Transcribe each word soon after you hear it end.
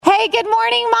Hey, good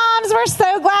morning, moms. We're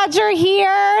so glad you're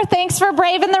here. Thanks for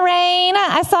braving the rain.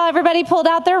 I saw everybody pulled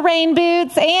out their rain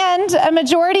boots, and a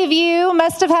majority of you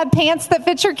must have had pants that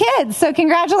fit your kids. So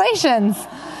congratulations.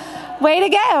 Way to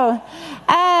go.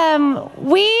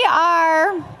 We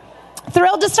are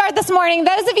thrilled to start this morning.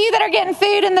 Those of you that are getting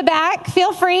food in the back,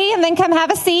 feel free and then come have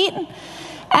a seat.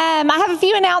 I have a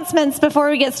few announcements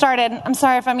before we get started. I'm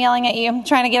sorry if I'm yelling at you. I'm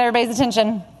trying to get everybody's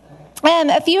attention.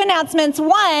 A few announcements.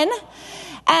 One,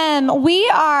 we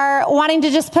are wanting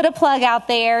to just put a plug out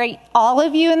there. All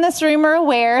of you in this room are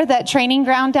aware that training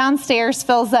ground downstairs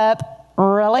fills up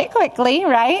really quickly,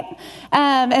 right?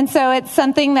 And so it's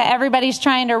something that everybody's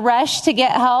trying to rush to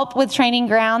get help with training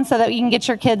ground so that you can get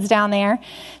your kids down there.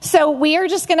 So we are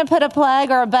just going to put a plug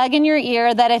or a bug in your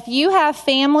ear that if you have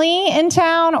family in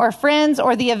town or friends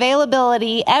or the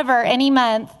availability ever any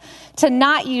month to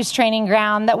not use training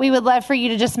ground, that we would love for you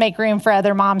to just make room for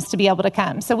other moms to be able to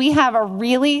come. So we have a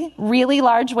really, really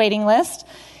large waiting list,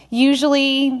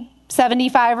 usually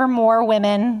 75 or more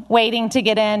women waiting to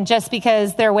get in just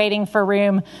because they're waiting for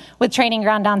room with training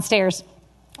ground downstairs.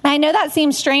 I know that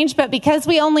seems strange, but because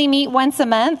we only meet once a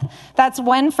month, that's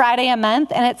one Friday a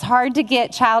month, and it's hard to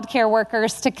get childcare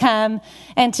workers to come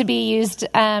and to be used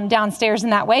downstairs in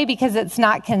that way because it's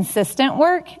not consistent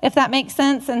work, if that makes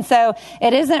sense. And so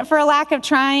it isn't for a lack of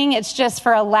trying, it's just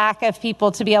for a lack of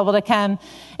people to be able to come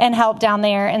and help down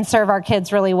there and serve our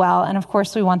kids really well. And of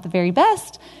course, we want the very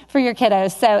best for your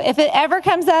kiddos. So if it ever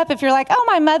comes up, if you're like, oh,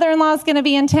 my mother-in-law is going to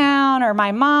be in town, or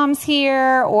my mom's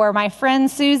here, or my friend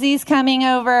Susie's coming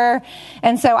over,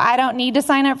 and so I don't need to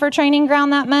sign up for training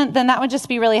ground that month, then that would just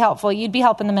be really helpful. You'd be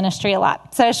helping the ministry a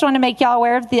lot. So I just want to make y'all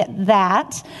aware of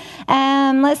that.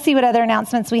 Let's see what other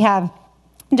announcements we have.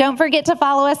 Don't forget to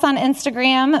follow us on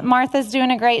Instagram. Martha's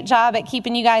doing a great job at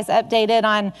keeping you guys updated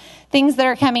on things that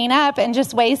are coming up and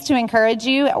just ways to encourage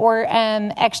you, or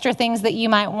extra things that you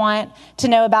might want to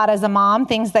know about as a mom,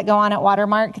 things that go on at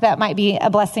Watermark that might be a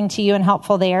blessing to you and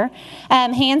helpful there.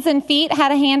 Hands and Feet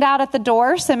had a handout at the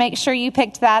door, so make sure you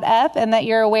picked that up and that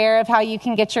you're aware of how you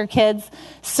can get your kids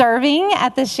serving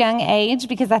at this young age,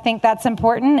 because I think that's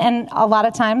important and a lot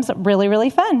of times really, really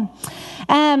fun.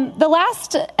 The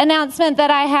last announcement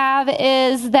that I have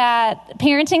is that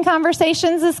Parenting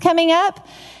Conversations is coming up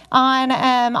on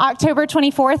October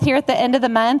 24th here at the end of the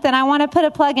month. And I want to put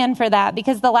a plug in for that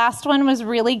because the last one was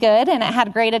really good and it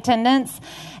had great attendance.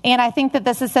 And I think that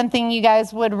this is something you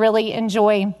guys would really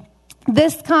enjoy.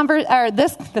 This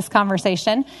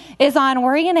conversation is on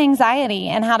worry and anxiety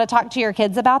and how to talk to your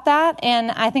kids about that.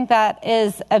 And I think that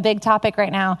is a big topic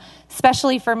right now,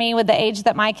 especially for me with the age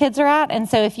that my kids are at. And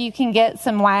so if you can get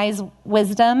some wise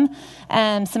wisdom,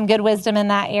 some good wisdom in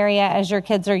that area as your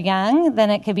kids are young, then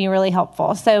it could be really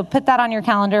helpful. So put that on your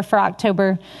calendar for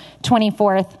October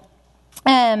 24th.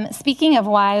 Speaking of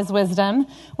wise wisdom,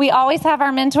 we always have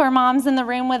our mentor moms in the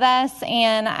room with us,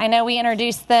 and I know we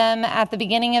introduced them at the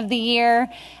beginning of the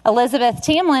year. Elizabeth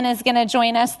Tamlin is going to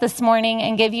join us this morning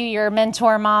and give you your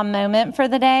mentor mom moment for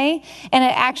the day, and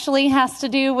it actually has to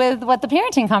do with what the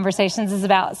Parenting Conversations is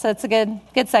about, so it's a good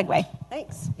segue.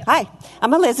 Thanks. Hi,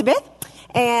 I'm Elizabeth,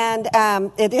 and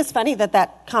it is funny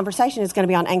that conversation is going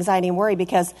to be on anxiety and worry,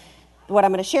 because what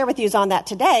I'm going to share with you is on that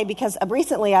today, because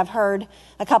recently I've heard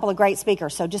a couple of great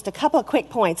speakers. So just a couple of quick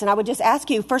points. And I would just ask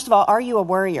you, first of all, are you a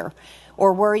worrier?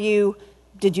 Or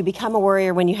did you become a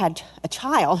worrier when you had a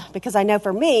child? Because I know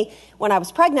for me, when I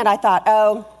was pregnant, I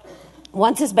thought,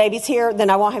 once this baby's here, then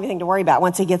I won't have anything to worry about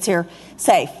once he gets here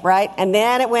safe, right? And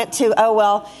then it went to,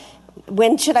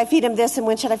 when should I feed him this and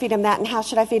when should I feed him that and how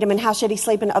should I feed him and how should he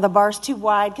sleep? And the bar's too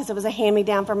wide because it was a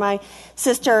hand-me-down from my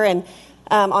sister and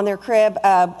on their crib.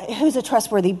 Who's a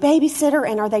trustworthy babysitter,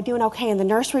 and are they doing okay in the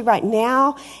nursery right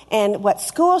now? And what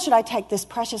school should I take this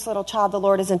precious little child the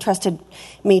Lord has entrusted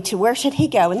me to? Where should he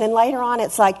go? And then later on,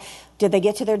 it's like, did they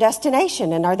get to their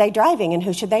destination? And are they driving? And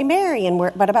who should they marry? And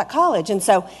what about college? And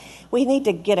so we need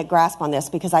to get a grasp on this,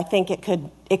 because I think it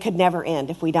could never end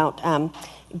if we don't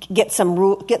get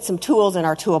some tools in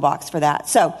our toolbox for that.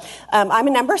 So I'm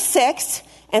a number 6.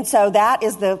 And so that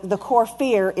is the core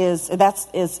fear is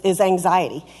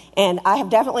anxiety. And I have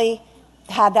definitely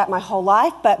had that my whole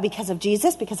life, but because of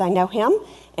Jesus, because I know him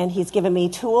and he's given me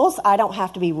tools, I don't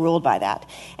have to be ruled by that.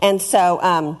 And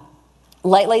so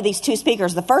lately, these two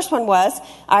speakers, the first one was,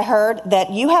 I heard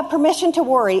that you have permission to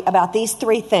worry about these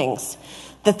 3 things.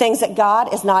 The things that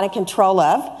God is not in control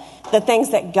of, the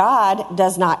things that God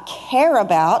does not care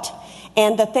about,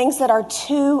 and the things that are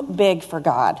too big for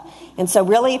God. And so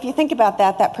really, if you think about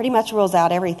that pretty much rules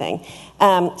out everything.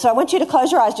 So I want you to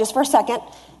close your eyes just for a second.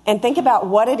 and think about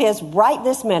what it is right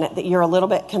this minute that you're a little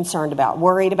bit concerned about,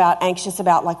 worried about, anxious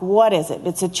about. Like, what is it?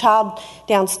 It's a child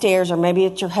downstairs, or maybe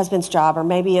it's your husband's job, or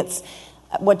maybe it's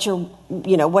what you're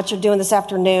doing this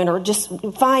afternoon, or just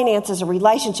finances, or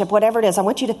relationship, whatever it is. I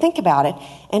want you to think about it,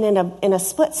 and in a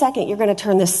split second, you're going to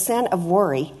turn this sin of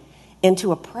worry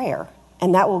into a prayer.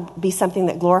 And that will be something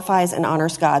that glorifies and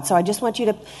honors God. So I just want you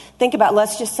to think about,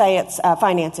 let's just say it's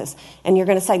finances. And you're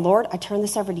going to say, Lord, I turn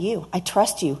this over to you. I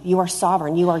trust you. You are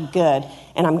sovereign. You are good.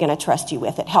 And I'm going to trust you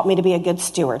with it. Help me to be a good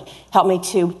steward. Help me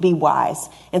to be wise.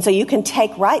 And so you can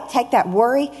take that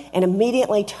worry and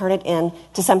immediately turn it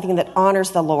into something that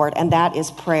honors the Lord. And that is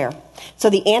prayer.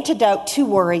 So the antidote to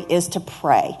worry is to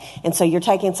pray. And so you're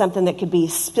taking something that could be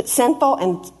sinful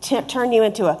and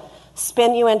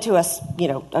spin you into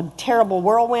a terrible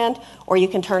whirlwind, or you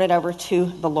can turn it over to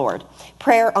the Lord.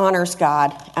 Prayer honors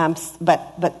God,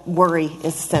 but worry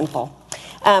is sinful.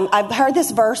 I've heard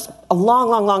this verse a long,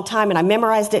 long, long time, and I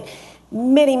memorized it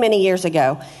many, many years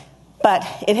ago. But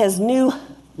it has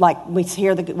like we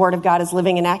hear the word of God is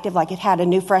living and active, like it had a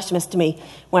new freshness to me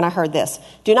when I heard this.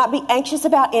 Do not be anxious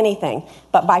about anything,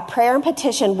 but by prayer and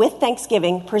petition with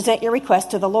thanksgiving, present your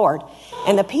request to the Lord.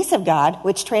 And the peace of God,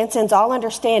 which transcends all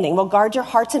understanding, will guard your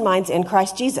hearts and minds in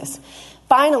Christ Jesus.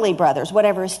 Finally, brothers,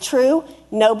 whatever is true,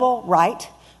 noble, right,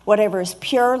 whatever is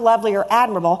pure, lovely, or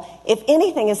admirable, if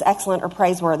anything is excellent or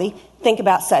praiseworthy, think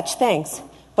about such things.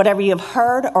 Whatever you have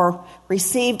heard or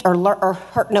received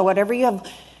whatever you have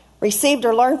received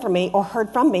or learned from me, or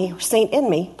heard from me, or seen in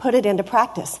me, put it into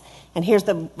practice. And here's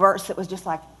the verse that was just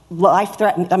like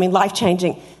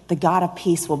life-changing. The God of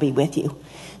peace will be with you.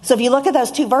 So if you look at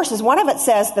those two verses, one of it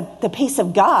says the peace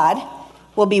of God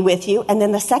will be with you, and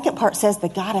then the second part says the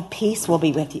God of peace will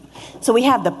be with you. So we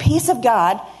have the peace of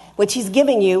God, which he's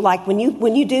giving you, like when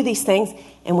you do these things,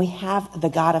 and we have the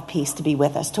God of peace to be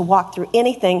with us, to walk through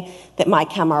anything that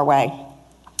might come our way.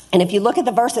 And if you look at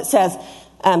the verse, it says,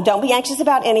 don't be anxious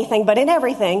about anything, but in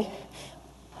everything,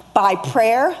 by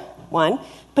prayer, 1,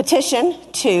 petition,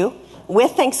 2,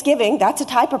 with thanksgiving, that's a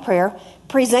type of prayer,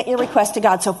 present your request to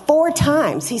God. So 4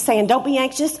 times he's saying, don't be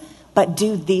anxious, but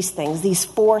do these things, these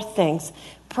 4 things: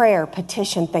 prayer,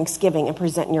 petition, thanksgiving, and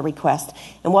presenting your request.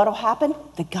 And what will happen?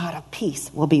 The God of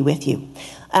peace will be with you.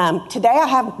 Today I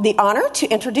have the honor to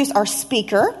introduce our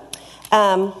speaker,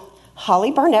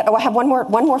 Holly Barnett. I have one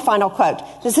more final quote.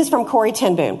 This is from Corrie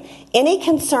ten Boom. Any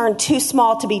concern too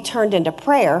small to be turned into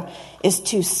prayer is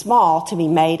too small to be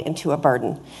made into a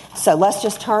burden. So let's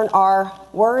just turn our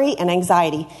worry and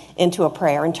anxiety into a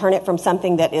prayer, and turn it from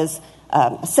something that is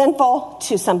sinful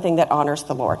to something that honors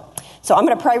the Lord. So I'm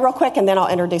going to pray real quick, and then I'll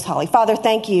introduce Holly. Father,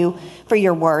 thank you for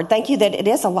your word. Thank you that it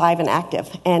is alive and active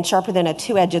and sharper than a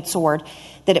 2-edged sword,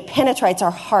 that it penetrates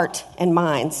our heart and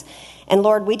minds. And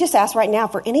Lord, we just ask right now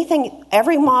for anything.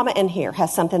 Every mama in here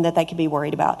has something that they could be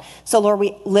worried about. So Lord,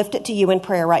 we lift it to you in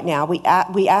prayer right now. We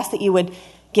ask that you would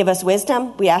give us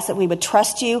wisdom. We ask that we would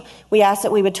trust you. We ask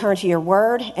that we would turn to your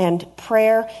word and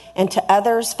prayer, and to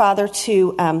others, Father,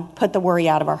 to put the worry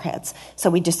out of our heads. So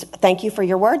we just thank you for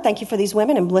your word. Thank you for these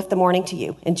women, and lift the morning to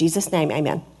you. In Jesus' name,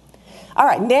 amen. All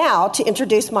right, now to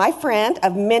introduce my friend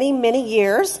of many, many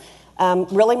years,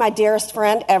 really my dearest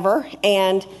friend ever,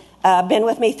 and been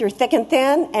with me through thick and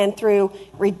thin, and through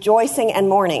rejoicing and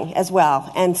mourning as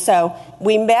well. And so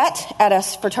we met at a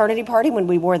fraternity party when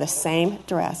we wore the same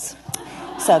dress.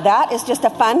 So that is just a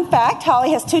fun fact.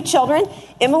 Holly has 2 children.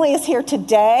 Emily is here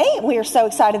today. We are so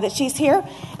excited that she's here,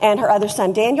 and her other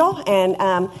son, Daniel. And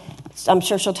I'm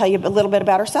sure she'll tell you a little bit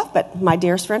about herself, but my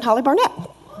dearest friend, Holly Barnett.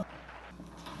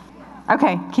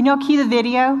 Okay, can y'all cue the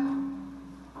video?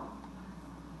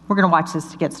 We're going to watch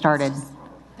this to get started.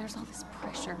 There's all this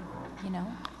pressure, you know?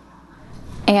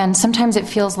 And sometimes it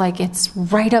feels like it's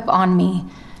right up on me,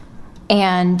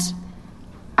 and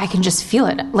I can just feel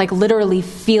it, like literally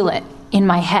feel it in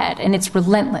my head, and it's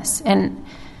relentless, and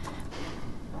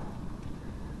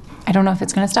I don't know if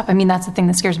it's going to stop. I mean, that's the thing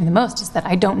that scares me the most, is that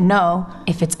I don't know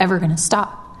if it's ever going to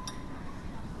stop.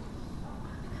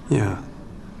 Yeah.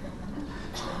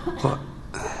 Well,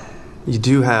 you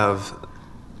do have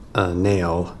a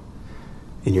nail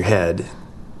in your head.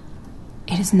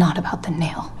 It is not about the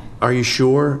nail. Are you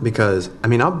sure? Because, I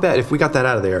mean, I'll bet if we got that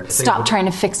out of there... Stop trying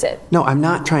to fix it. No, I'm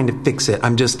not trying to fix it.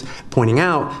 I'm just pointing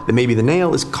out that maybe the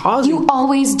nail is causing... You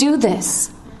always do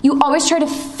this. You always try to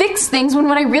fix things when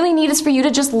what I really need is for you to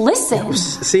just listen. No,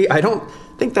 see, I don't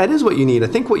think that is what you need. I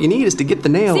think what you need is to get the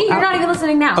nail See, you're out. not even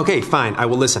listening now. Okay, fine. I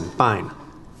will listen. Fine.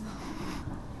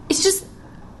 It's just...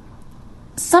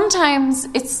 Sometimes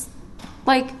it's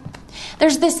like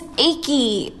there's this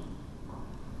achy...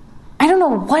 I don't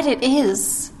know what it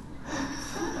is.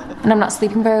 And I'm not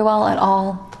sleeping very well at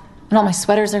all. And all my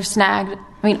sweaters are snagged.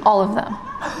 I mean, all of them.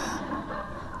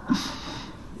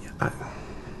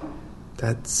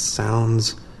 That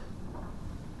sounds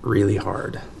really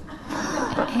hard.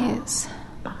 It is.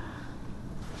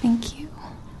 Thank you.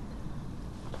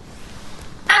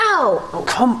 Ow! Oh,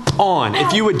 come on.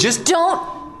 If you would just... Don't...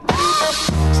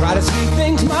 Try to see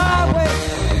things my way.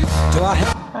 Do I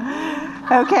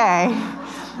have...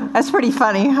 Okay. That's pretty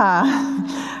funny,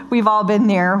 huh? We've all been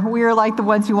there. We're like the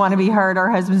ones who want to be heard. Our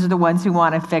husbands are the ones who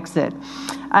want to fix it.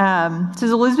 So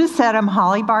as Elizabeth said, I'm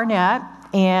Holly Barnett,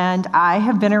 and I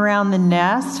have been around the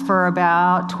nest for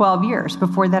about 12 years.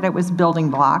 Before that, it was building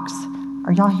blocks.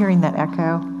 Are y'all hearing that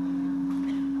echo?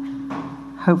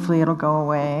 Hopefully it'll go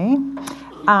away.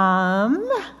 All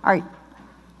right.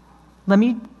 Let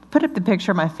me put up the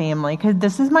picture of my family, because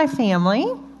this is my family.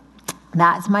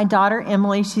 That's my daughter,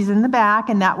 Emily. She's in the back,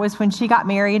 and that was when she got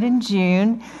married in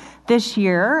June this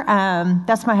year.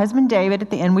 That's my husband, David, at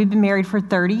the end. We've been married for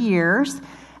 30 years.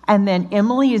 And then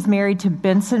Emily is married to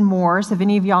Benson Moore. So if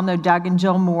any of y'all know Doug and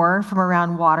Jill Moore from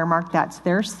around Watermark, that's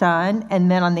their son. And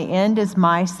then on the end is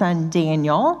my son,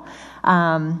 Daniel.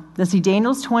 Let's see,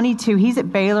 Daniel's 22. He's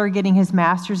at Baylor getting his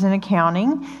master's in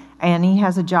accounting. And he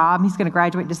has a job. He's going to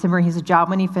graduate in December. He has a job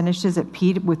when he finishes with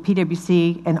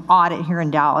PwC in audit here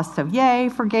in Dallas. So yay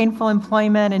for gainful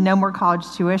employment and no more college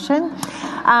tuition.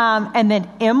 And then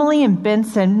Emily and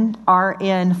Benson are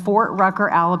in Fort Rucker,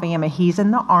 Alabama. He's in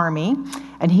the Army,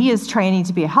 and he is training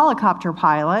to be a helicopter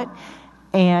pilot.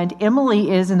 And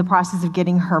Emily is in the process of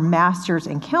getting her master's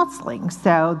in counseling.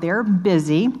 So they're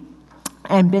busy.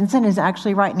 And Benson is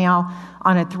actually right now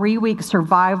on a 3-week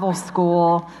survival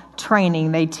school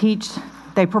training.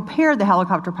 They prepare the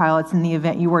helicopter pilots in the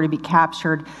event you were to be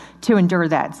captured to endure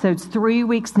that. So it's 3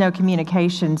 weeks, no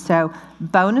communication. So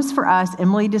bonus for us,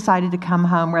 Emily decided to come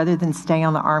home rather than stay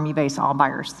on the Army base all by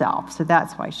herself. So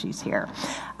that's why she's here.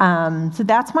 So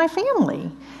that's my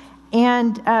family.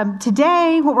 And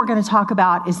today what we're going to talk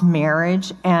about is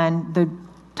marriage, and the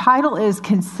title is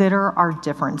Consider Our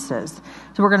Differences.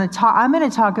 So I'm going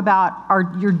to talk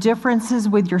about your differences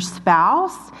with your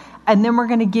spouse, and then we're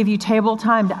going to give you table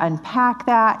time to unpack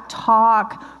that,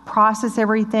 talk, process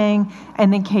everything.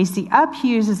 And then Casey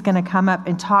Uphues is going to come up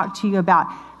and talk to you about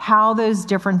how those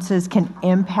differences can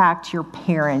impact your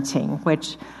parenting,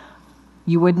 which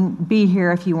you wouldn't be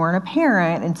here if you weren't a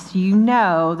parent. And so you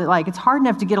know that it's hard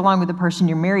enough to get along with the person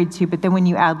you're married to, but then when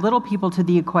you add little people to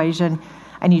the equation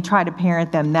and you try to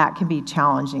parent them, that can be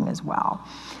challenging as well.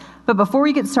 But before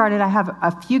we get started, I have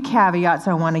a few caveats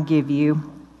I want to give you.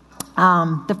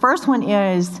 The first one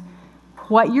is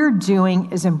what you're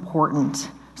doing is important.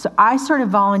 So I started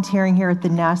volunteering here at the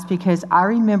Nest because I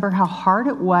remember how hard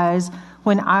it was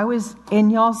when I was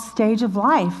in y'all's stage of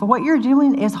life. What you're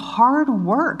doing is hard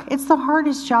work. It's the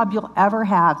hardest job you'll ever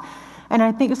have. And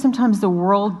I think sometimes the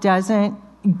world doesn't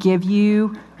give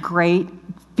you great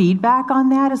feedback on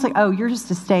that. It's like, oh, you're just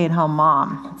a stay-at-home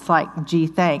mom. It's like, gee,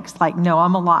 thanks. No,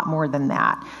 I'm a lot more than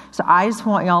that. So I just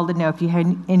want y'all to know, if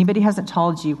anybody hasn't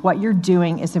told you, what you're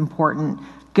doing is important.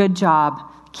 Good job.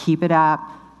 Keep it up.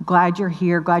 Glad you're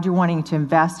here. Glad you're wanting to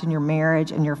invest in your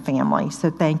marriage and your family.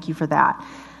 So thank you for that.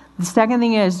 The second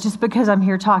thing is, just because I'm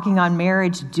here talking on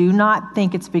marriage, do not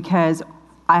think it's because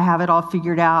I have it all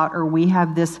figured out or we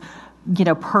have this,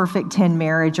 perfect 10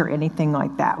 marriage or anything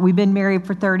like that. We've been married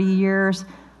for 30 years.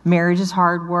 Marriage is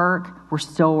hard work. We're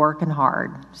still working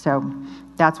hard. So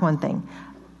that's one thing.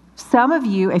 Some of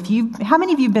you, how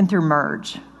many of you have been through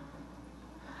Merge?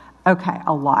 Okay,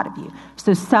 a lot of you.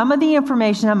 So some of the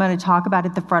information I'm going to talk about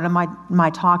at the front of my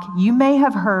talk, you may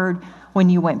have heard when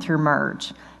you went through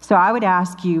Merge. So I would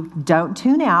ask you, don't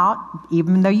tune out,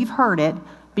 even though you've heard it,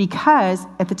 because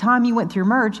at the time you went through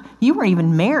Merge, you weren't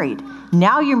even married.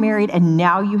 Now you're married, and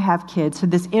now you have kids. So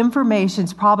this information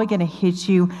is probably going to hit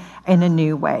you in a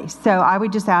new way. So I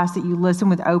would just ask that you listen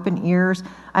with open ears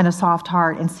and a soft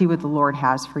heart and see what the Lord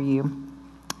has for you.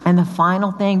 And the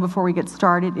final thing before we get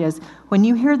started is, when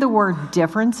you hear the word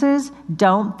differences,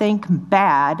 don't think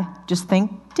bad, just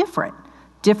think different.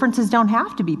 Differences don't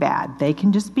have to be bad. They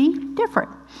can just be different.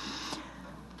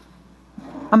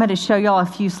 I'm going to show y'all a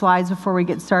few slides before we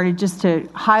get started just to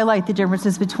highlight the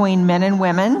differences between men and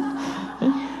women.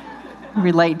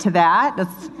 Relate to that.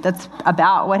 That's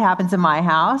about what happens in my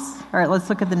house. All right, let's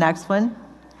look at the next one.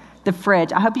 The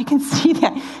fridge. I hope you can see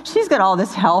that. She's got all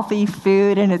this healthy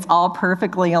food and it's all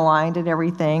perfectly aligned and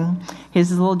everything.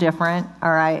 His is a little different.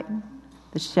 All right.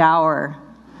 The shower.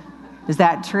 Is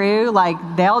that true?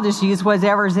 They'll just use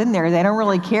whatever's in there. They don't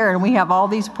really care. And we have all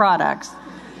these products.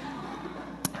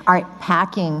 All right,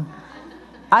 packing.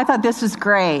 I thought this was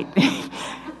great.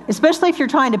 Especially if you're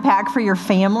trying to pack for your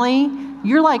family.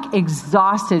 you're like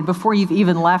exhausted before you've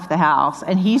even left the house.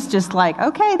 And he's just like,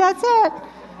 okay, that's it.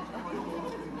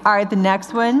 All right, the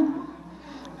next one,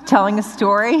 telling a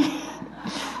story.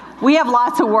 We have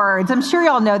lots of words. I'm sure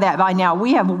y'all know that by now.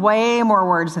 We have way more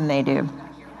words than they do.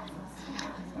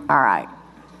 All right.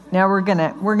 Now we're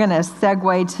gonna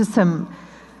segue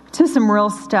to some real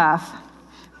stuff.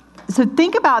 So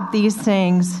think about these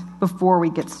things before we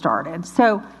get started.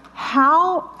 So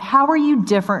how are you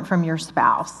different from your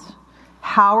spouse?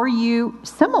 How are you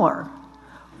similar?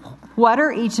 What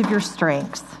are each of your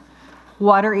strengths?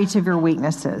 What are each of your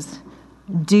weaknesses?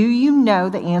 Do you know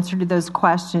the answer to those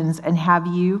questions, and have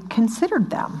you considered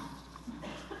them?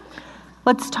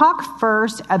 Let's talk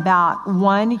first about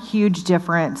one huge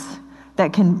difference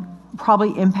that can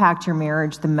probably impact your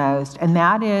marriage the most, and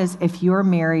that is if you're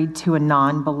married to a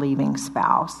non-believing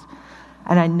spouse.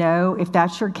 And I know if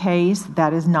that's your case,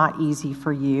 that is not easy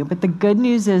for you. But the good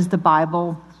news is the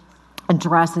Bible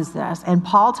addresses this. And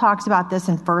Paul talks about this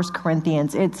in 1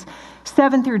 Corinthians. It's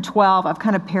 7 through 12. I've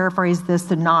kind of paraphrased this,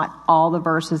 so not all the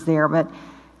verses there. But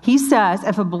he says,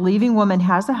 if a believing woman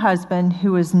has a husband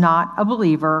who is not a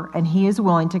believer and he is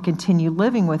willing to continue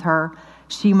living with her,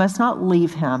 she must not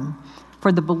leave him.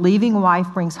 For the believing wife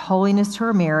brings holiness to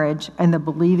her marriage, and the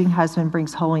believing husband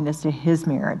brings holiness to his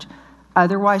marriage.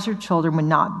 Otherwise, your children would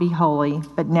not be holy,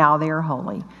 but now they are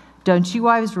holy. Don't you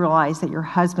wives realize that your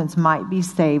husbands might be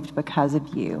saved because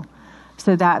of you?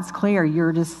 So that's clear.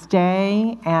 You're to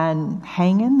stay and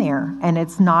hang in there, and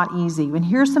it's not easy. And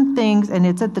here's some things, and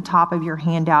it's at the top of your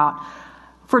handout.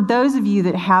 For those of you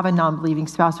that have a non-believing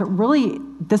spouse, but really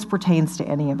this pertains to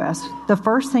any of us. The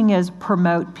first thing is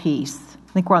promote peace.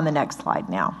 I think we're on the next slide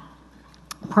now.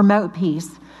 Promote peace.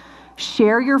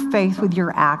 Share your faith with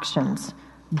your actions.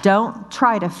 Don't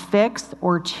try to fix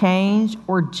or change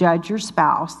or judge your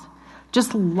spouse.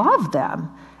 Just love them.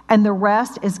 And the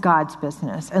rest is God's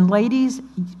business. And ladies,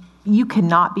 you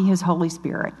cannot be his Holy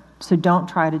Spirit. So don't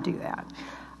try to do that.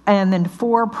 And then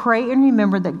 4, pray and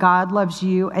remember that God loves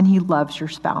you and he loves your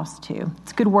spouse too.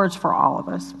 It's good words for all of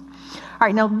us. All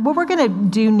right, now what we're going to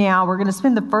do now, we're going to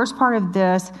spend the first part of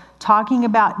this talking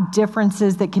about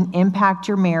differences that can impact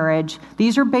your marriage.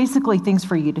 These are basically things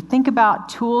for you to think about,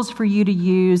 tools for you to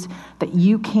use that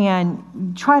you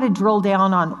can try to drill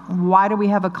down on why do we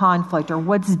have a conflict or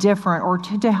what's different or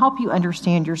to help you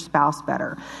understand your spouse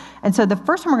better. And so the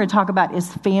first one we're going to talk about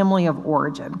is family of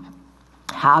origin,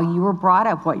 how you were brought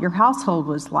up, what your household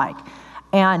was like.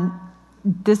 And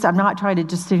this, I'm not trying to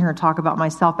just sit here and talk about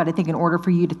myself, but I think in order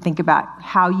for you to think about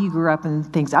how you grew up and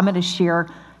things, I'm going to share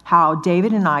how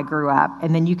David and I grew up,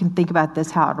 and then you can think about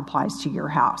this, how it applies to your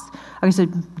house. Okay, so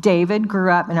David grew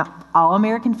up in an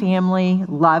all-American family,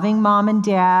 loving mom and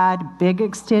dad, big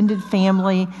extended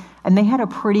family, and they had a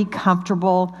pretty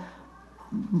comfortable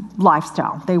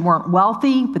lifestyle. They weren't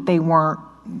wealthy, but they weren't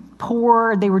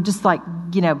poor. They were just like,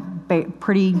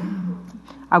 pretty,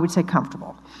 I would say,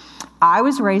 comfortable. I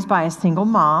was raised by a single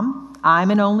mom.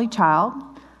 I'm an only child.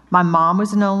 My mom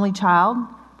was an only child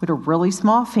with a really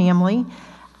small family.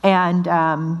 And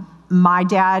my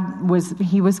dad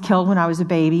was killed when I was a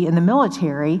baby in the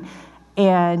military.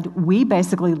 And we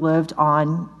basically lived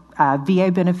on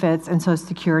VA benefits and Social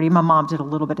Security. My mom did a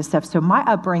little bit of stuff. So my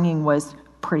upbringing was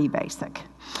pretty basic.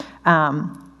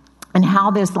 And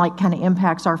how this kind of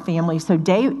impacts our family. So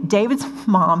David's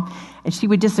mom, and she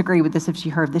would disagree with this if she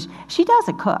heard this, she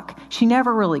doesn't cook. She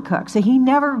never really cooked. So he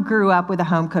never grew up with a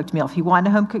home-cooked meal. If he wanted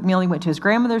a home-cooked meal, he went to his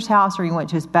grandmother's house or he went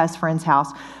to his best friend's house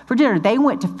for dinner. They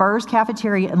went to Furr's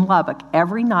Cafeteria in Lubbock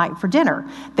every night for dinner.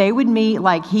 They would meet,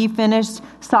 he finished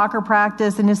soccer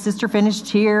practice and his sister finished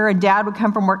cheer and dad would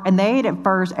come from work, and they ate at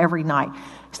Furr's every night.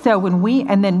 So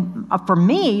for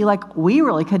me, we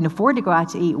really couldn't afford to go out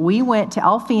to eat. We went to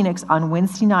El Phoenix on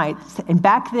Wednesday nights. And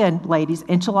back then, ladies,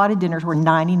 enchilada dinners were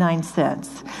 99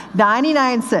 cents.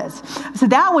 99 cents. So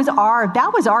that was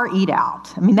our eat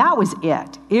out. I mean, that was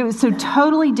it. It was so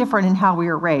totally different in how we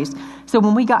were raised. So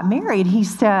when we got married, he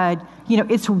said,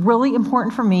 it's really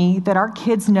important for me that our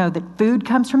kids know that food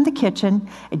comes from the kitchen.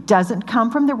 It doesn't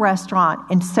come from the restaurant.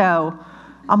 And so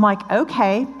I'm like,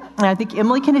 okay. And I think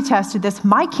Emily can attest to this.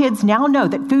 My kids now know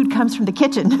that food comes from the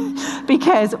kitchen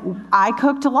because I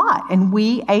cooked a lot and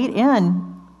we ate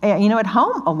at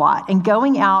home a lot. And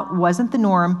going out wasn't the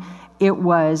norm. It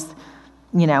was,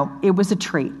 it was a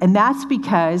treat. And that's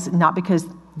not because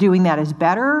doing that is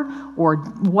better or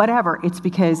whatever. It's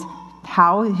because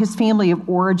how his family of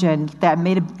origin, that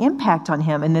made an impact on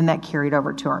him, and then that carried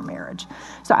over to our marriage.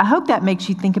 So I hope that makes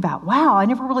you think about, wow, I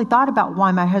never really thought about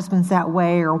why my husband's that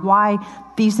way or why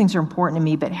these things are important to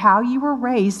me, but how you were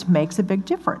raised makes a big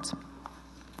difference.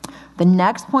 The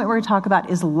next point we're going to talk about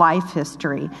is life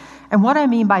history. And what I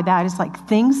mean by that is like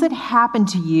things that happened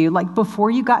to you, like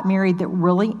before you got married, that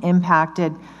really impact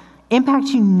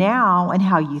you now and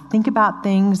how you think about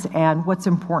things and what's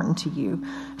important to you.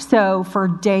 So for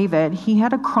David, he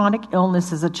had a chronic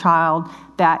illness as a child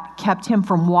that kept him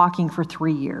from walking for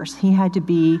 3 years. He had to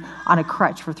be on a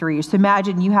crutch for 3 years. So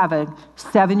imagine you have a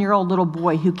 7-year-old little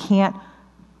boy who can't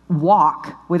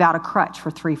walk without a crutch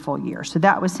for 3 full years. So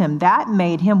that was him. That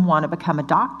made him want to become a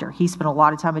doctor. He spent a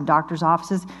lot of time in doctor's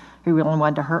offices. He really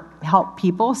wanted to help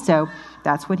people. So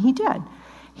that's what he did.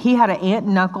 He had an aunt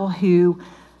and uncle who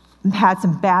had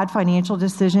some bad financial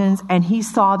decisions, and he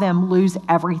saw them lose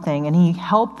everything, and he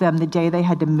helped them the day they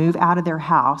had to move out of their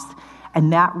house.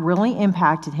 And that really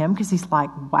impacted him because he's like,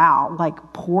 wow, like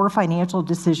poor financial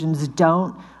decisions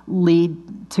don't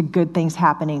lead to good things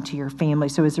happening to your family.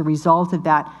 So as a result of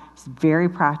that, it's very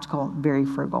practical, very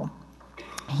frugal.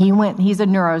 He's a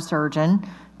neurosurgeon.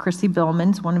 Chrissy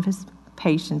Billman's one of his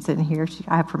patients in here.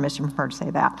 I have permission from her to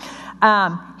say that.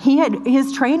 He had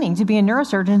his training to be a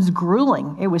neurosurgeon is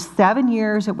grueling. It was 7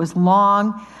 years. It was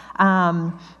long.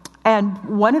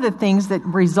 And one of the things that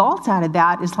results out of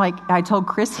that is like, I told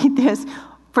Chrissy this,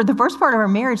 for the first part of our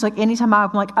marriage, like anytime I'm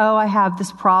like, oh, I have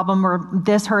this problem or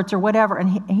this hurts or whatever.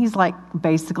 And he's like,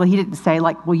 basically, he didn't say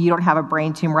like, well, you don't have a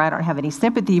brain tumor. I don't have any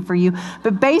sympathy for you.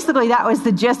 But basically that was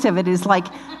the gist of it is like,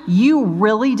 you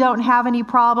really don't have any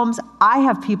problems. I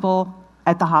have people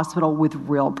at the hospital with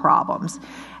real problems.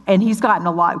 And he's gotten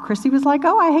a lot. Christy was like,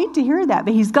 oh, I hate to hear that.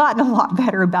 But he's gotten a lot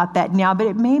better about that now.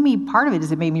 But part of it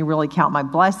is it made me really count my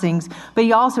blessings. But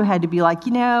he also had to be like,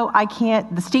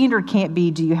 the standard can't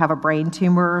be, do you have a brain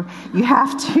tumor? You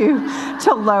have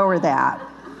to lower that.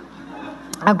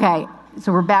 Okay,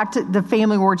 so we're back to the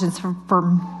family origins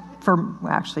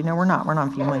actually, no, we're not. We're not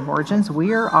on family origins.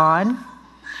 We are on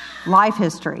life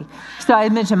history. So I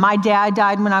mentioned my dad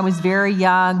died when I was very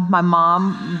young. My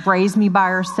mom raised me by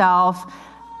herself.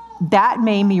 That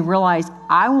made me realize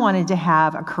I wanted to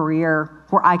have a career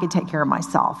where I could take care of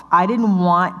myself. I didn't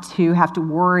want to have to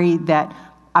worry that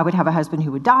I would have a husband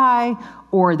who would die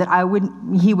or that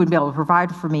he wouldn't be able to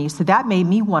provide for me. So that made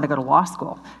me want to go to law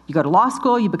school. You go to law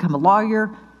school, you become a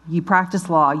lawyer, you practice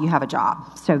law, you have a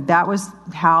job. So that was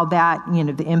how that,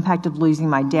 the impact of losing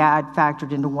my dad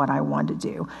factored into what I wanted to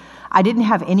do. I didn't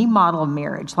have any model of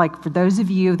marriage. Like for those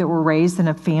of you that were raised in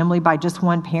a family by just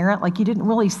one parent, like you didn't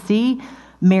really see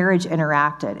marriage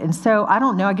interacted. And so I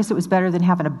don't know, I guess it was better than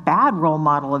having a bad role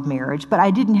model of marriage, but I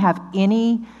didn't have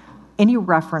any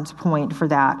reference point for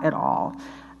that at all.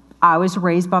 I was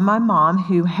raised by my mom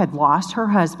who had lost her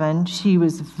husband. She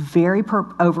was very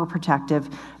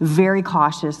overprotective, very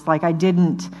cautious. Like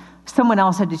someone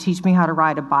else had to teach me how to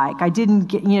ride a bike. I didn't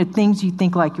get, things you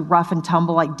think like rough and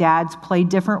tumble, like dads play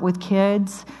different with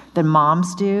kids than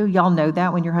moms do. Y'all know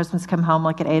that when your husbands come home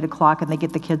like at 8:00 and they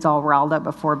get the kids all riled up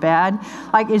before bed.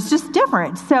 Like it's just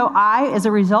different. So I, as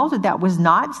a result of that, was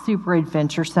not super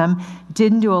adventuresome,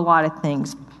 didn't do a lot of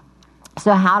things.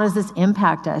 So how does this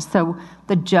impact us? So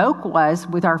the joke was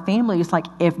with our family, it's like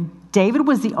if David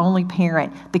was the only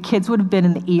parent, the kids would have been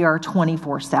in the ER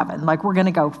 24/7. Like we're going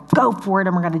to go for it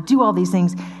and we're going to do all these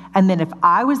things. And then if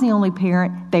I was the only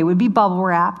parent, they would be bubble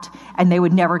wrapped and they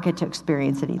would never get to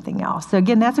experience anything else. So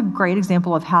again, that's a great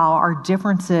example of how our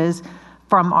differences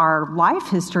from our life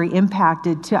history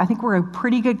impacted I think we're a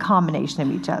pretty good combination of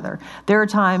each other. There are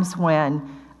times when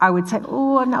I would say,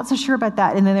 oh, I'm not so sure about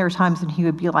that. And then there were times when he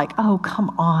would be like, oh,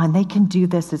 come on, they can do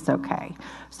this. It's okay.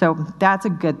 So that's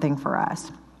a good thing for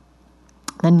us.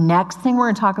 The next thing we're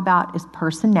going to talk about is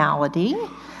personality.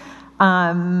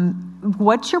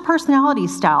 What's your personality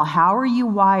style? How are you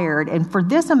wired? And for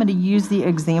this, I'm going to use the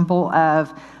example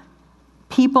of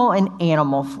people in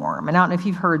animal form. And I don't know if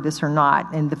you've heard this or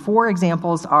not. And the 4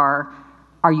 examples are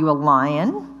you a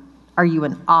lion? Are you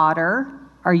an otter?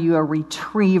 Are you a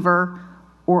retriever?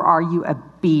 Or are you a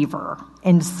beaver?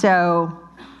 And so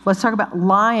let's talk about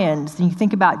lions. And you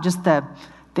think about just the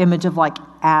image of like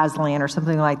Aslan or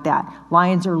something like that.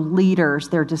 Lions are leaders.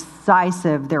 They're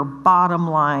decisive. They're bottom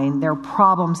line. They're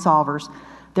problem solvers.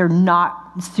 They're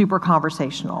not super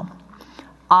conversational.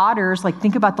 Otters, like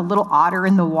think about the little otter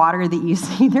in the water that you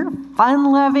see. They're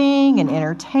fun-loving and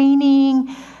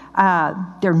entertaining.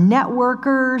 They're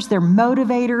networkers, they're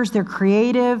motivators, they're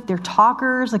creative, they're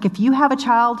talkers. Like if you have a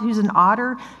child who's an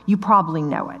otter, you probably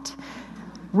know it.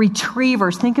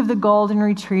 Retrievers, think of the golden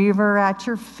retriever at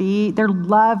your feet. They're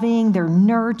loving, they're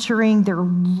nurturing, they're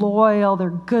loyal, they're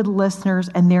good listeners,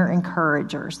 and they're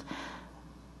encouragers.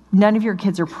 None of your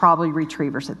kids are probably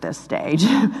retrievers at this stage,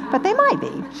 but they might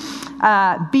be.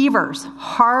 Beavers,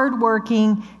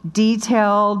 hardworking,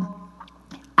 detailed,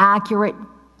 accurate,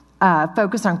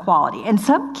 focus on quality. And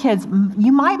some kids,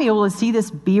 you might be able to see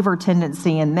this beaver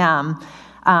tendency in them.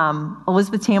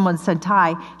 Elizabeth Tamlin said,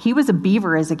 Ty, he was a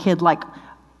beaver as a kid. Like,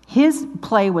 his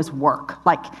play was work.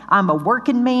 Like, I'm a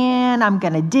working man. I'm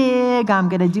going to dig. I'm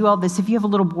going to do all this. If you have a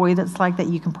little boy that's like that,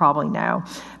 you can probably know.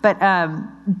 But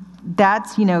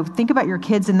that's, think about your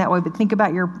kids in that way, but think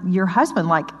about your husband.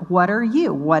 Like, what are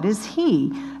you? What is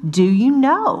he? Do you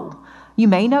know? You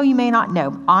may know, you may not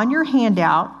know. On your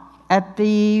handout at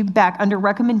the back under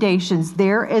recommendations,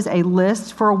 there is a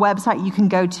list for a website you can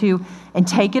go to and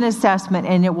take an assessment,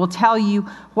 and it will tell you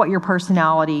what your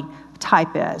personality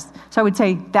type is. So I would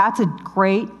say that's a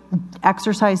great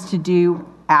exercise to do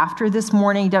after this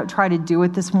morning. Don't try to do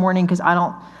it this morning because I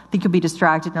don't think you'll be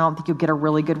distracted. I don't think you'll get a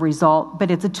really good result,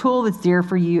 but it's a tool that's there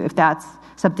for you if that's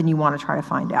something you want to try to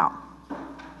find out.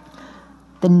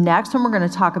 The next one we're going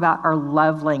to talk about are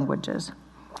love languages.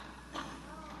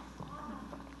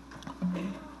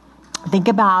 Think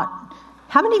about,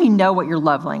 how many of you know what your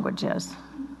love language is?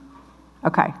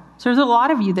 Okay, so there's a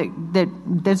lot of you that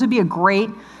this would be a great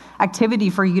activity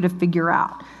for you to figure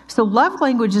out. So love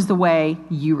language is the way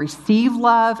you receive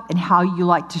love and how you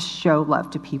like to show love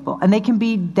to people. And they can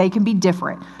be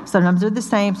different. Sometimes they're the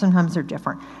same, sometimes they're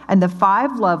different. And the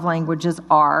 5 love languages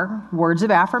are words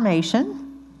of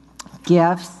affirmation,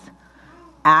 gifts,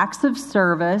 acts of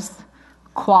service,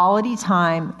 quality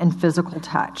time, and physical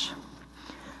touch.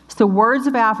 So words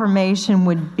of affirmation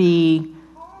would be,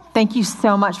 thank you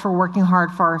so much for working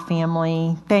hard for our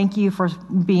family. Thank you for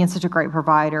being such a great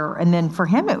provider. And then for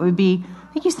him, it would be,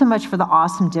 thank you so much for the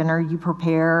awesome dinner you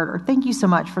prepared, or thank you so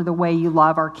much for the way you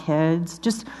love our kids.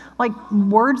 Just like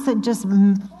words that just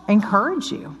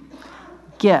encourage you.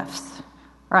 Gifts,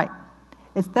 right?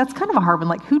 That's kind of a hard one.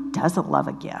 Like, who doesn't love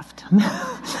a gift?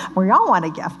 We all want a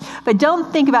gift. But don't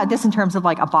think about this in terms of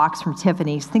like a box from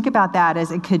Tiffany's. Think about that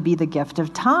as it could be the gift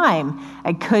of time.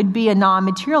 It could be a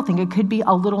non-material thing. It could be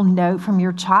a little note from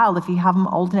your child if you have them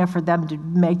old enough for them to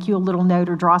make you a little note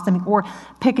or draw something, or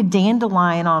pick a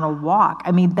dandelion on a walk.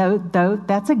 I mean,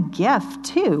 that's a gift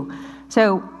too.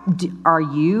 So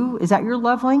is that your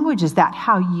love language? Is that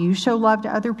how you show love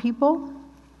to other people?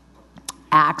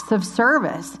 Acts of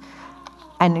service.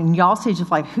 And in y'all's stage of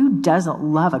life, who doesn't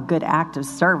love a good act of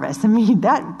service? I mean,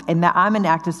 that I'm an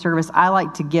act of service. I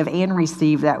like to give and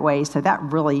receive that way. So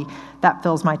that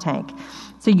fills my tank.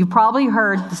 So you probably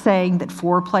heard the saying that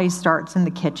foreplay starts in the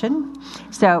kitchen.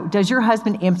 So does your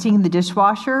husband emptying the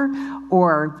dishwasher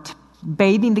or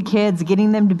bathing the kids,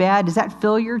 getting them to bed, does that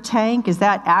fill your tank? Is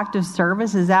that act of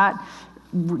service? Is that,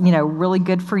 really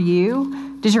good for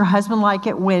you? Does your husband like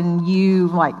it when you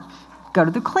go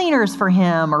to the cleaners for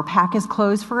him, or pack his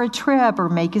clothes for a trip, or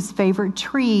make his favorite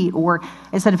treat, or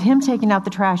instead of him taking out the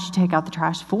trash, you take out the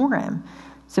trash for him?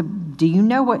 So do you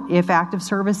know if act of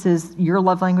service is your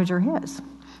love language or his?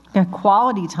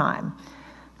 Quality time.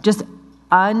 Just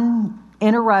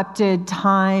uninterrupted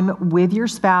time with your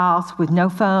spouse, with no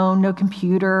phone, no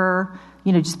computer,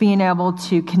 just being able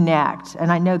to connect.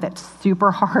 And I know that's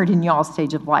super hard in y'all's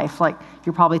stage of life. Like,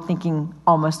 you're probably thinking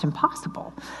almost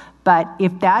impossible. But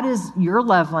if that is your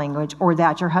love language, or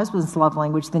that's your husband's love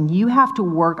language, then you have to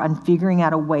work on figuring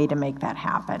out a way to make that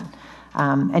happen.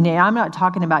 And I'm not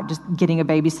talking about just getting a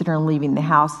babysitter and leaving the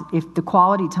house. If the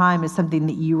quality time is something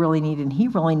that you really need and he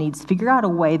really needs, figure out a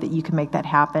way that you can make that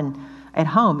happen at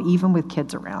home, even with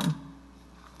kids around.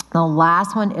 The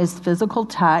last one is physical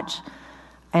touch.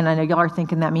 And I know y'all are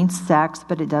thinking that means sex,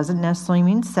 but it doesn't necessarily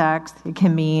mean sex. It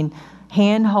can mean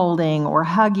hand holding or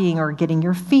hugging or getting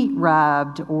your feet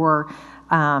rubbed or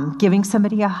giving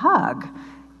somebody a hug.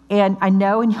 And I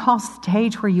know in y'all's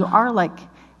stage where you are like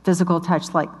physical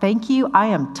touch, like, thank you, I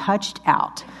am touched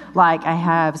out. Like, I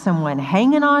have someone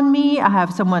hanging on me, I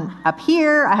have someone up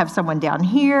here, I have someone down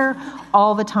here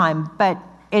all the time.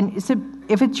 And so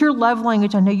if it's your love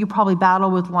language, I know you probably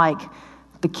battle with like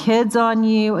the kids on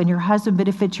you and your husband, but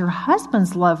if it's your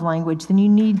husband's love language, then you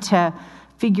need to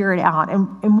figure it out.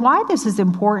 And why this is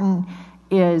important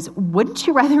is, wouldn't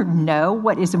you rather know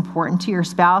what is important to your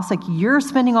spouse? Like, you're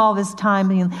spending all this time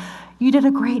being, you did a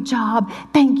great job.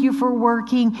 Thank you for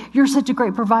working. You're such a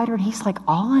great provider. And he's like,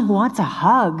 all I want's a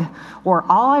hug, or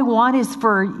all I want is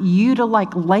for you to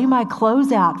like lay my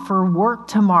clothes out for work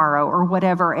tomorrow or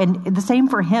whatever. And the same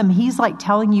for him. He's like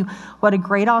telling you what a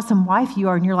great, awesome wife you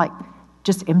are. And you're like,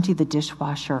 just empty the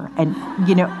dishwasher, and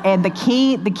and the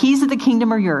keys of the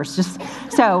kingdom are yours. Just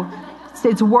so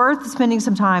it's worth spending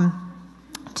some time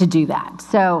to do that.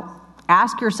 So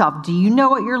ask yourself, do you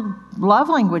know what your love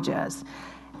language is?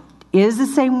 Is the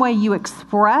same way you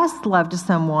express love to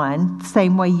someone the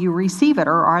same way you receive it,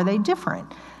 or are they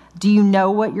different? Do you know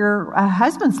what your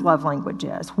husband's love language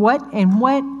is? What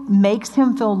makes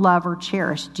him feel loved or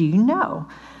cherished? Do you know?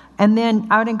 And then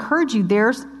I would encourage you,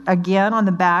 there's, again, on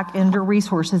the back under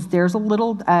resources, there's a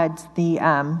little,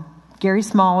 Gary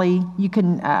Smalley, you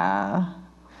can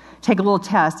take a little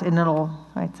test and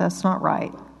that's not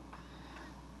right.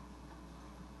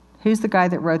 Who's the guy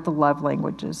that wrote the love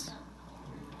languages?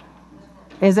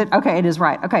 Is it? Okay, it is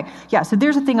right. Okay, yeah, so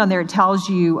there's a thing on there. It tells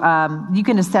you, you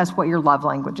can assess what your love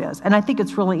language is. And I think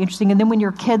it's really interesting. And then when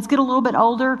your kids get a little bit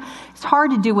older, it's hard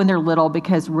to do when they're little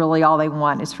because really all they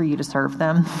want is for you to serve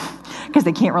them because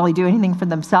they can't really do anything for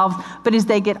themselves. But as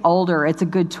they get older, it's a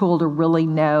good tool to really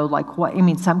know, like, what, I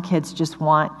mean, some kids just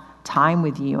want time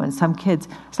with you, and some kids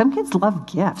love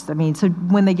gifts. I mean, so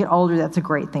when they get older, that's a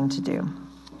great thing to do.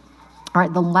 All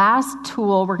right, the last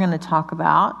tool we're going to talk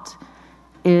about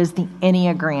is the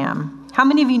Enneagram. How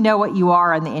many of you know what you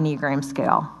are on the Enneagram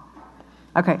scale?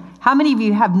 Okay. How many of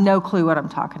you have no clue what I'm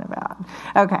talking about?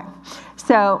 Okay.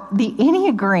 So the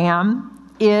Enneagram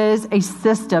is a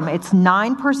system. It's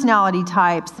 9 personality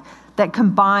types that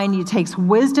combine. It takes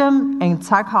wisdom and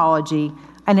psychology,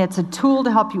 and it's a tool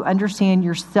to help you understand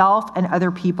yourself and other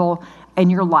people in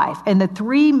your life. And the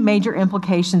 3 major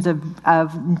implications of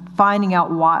finding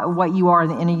out what you are in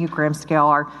the Enneagram scale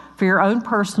are for your own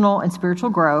personal and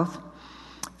spiritual growth,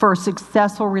 for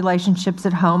successful relationships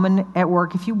at home and at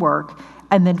work if you work,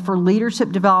 and then for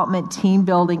leadership development, team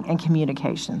building, and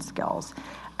communication skills.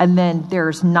 And then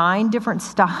there's 9 different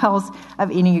styles of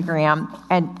Enneagram.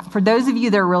 And for those of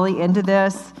you that are really into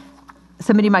this,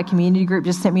 somebody in my community group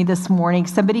just sent me this morning.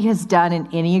 Somebody has done an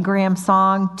Enneagram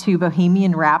song to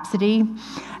Bohemian Rhapsody.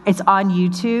 It's on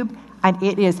YouTube, and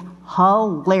it is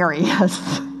hilarious.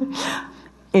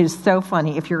 It is so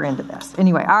funny if you're into this.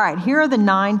 Anyway, all right, here are the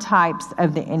 9 types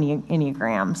of the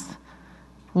Enneagrams.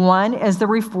 1 is the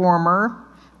reformer.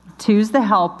 2 is the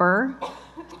helper.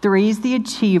 3 is the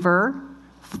achiever.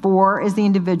 4 is the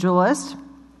individualist.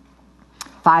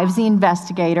 5 is the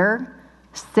investigator.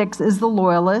 6 is the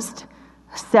loyalist.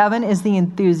 7 is the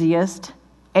enthusiast,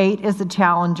 8 is the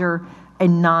challenger,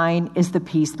 and 9 is the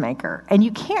peacemaker. And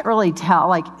you can't really tell,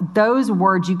 like, those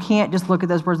words, you can't just look at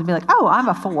those words and be like, oh, I'm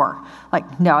a 4.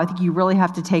 Like, no, I think you really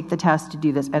have to take the test to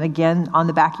do this. And again, on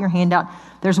the back of your handout,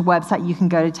 there's a website you can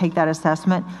go to take that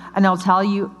assessment. And I'll tell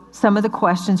you, some of the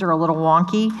questions are a little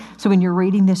wonky. So when you're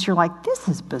reading this, you're like, this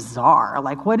is bizarre.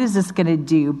 Like, what is this going to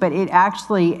do? But it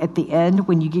actually, at the end,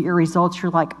 when you get your results,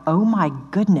 you're like, oh my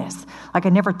goodness. Like, I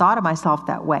never thought of myself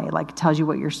that way. Like, it tells you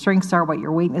what your strengths are, what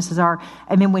your weaknesses are.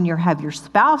 And then when you have your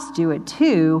spouse do it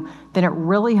too, then it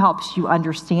really helps you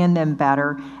understand them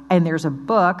better. And there's a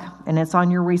book, and it's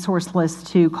on your resource list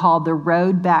too, called The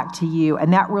Road Back to You.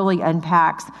 And that really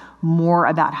unpacks more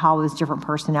about how those different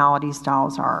personality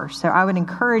styles are. So I would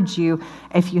encourage you,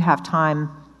 if you have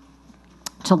time,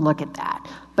 to look at that.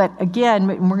 But again,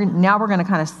 now we're going to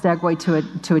kind of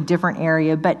segue to a different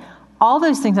area. But all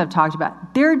those things I've talked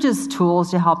about, they're just tools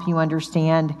to help you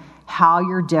understand how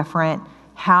you're different,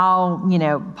 how,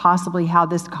 possibly how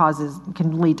this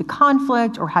can lead to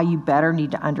conflict, or how you better need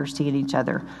to understand each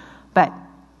other. But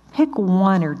pick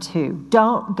 1 or 2.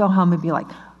 Don't go home and be like,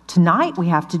 tonight we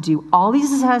have to do all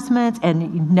these assessments,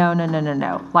 and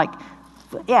no. Like,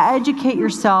 yeah, educate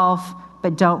yourself,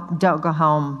 but don't go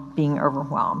home being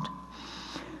overwhelmed.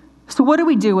 So what do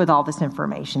we do with all this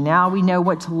information? Now we know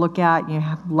what to look at,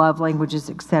 love languages,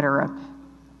 etc.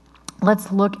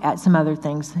 Let's look at some other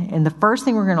things. And the first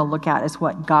thing we're going to look at is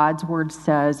what God's word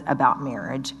says about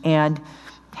marriage and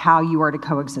how you are to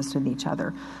coexist with each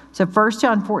other. So 1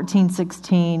 John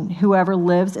 14:16, whoever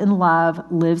lives in love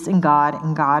lives in God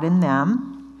and God in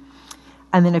them.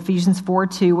 And then Ephesians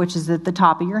 4:2, which is at the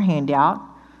top of your handout.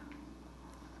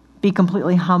 Be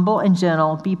completely humble and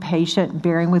gentle. Be patient,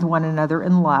 bearing with one another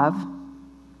in love.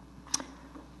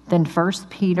 Then 1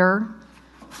 Peter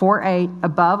 4:8,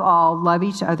 above all, love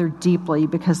each other deeply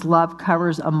because love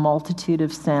covers a multitude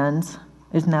of sins.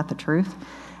 Isn't that the truth?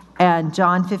 And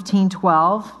John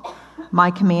 15:12, my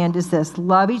command is this,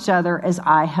 love each other as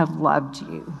I have loved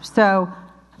you. So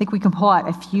I think we can pull out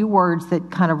a few words that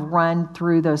kind of run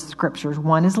through those scriptures.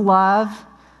 1 is love,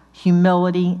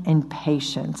 humility, and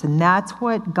patience. And that's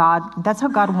how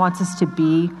God wants us to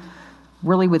be,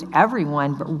 really with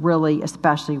everyone, but really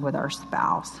especially with our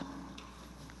spouse.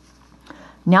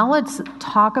 Now let's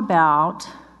talk about,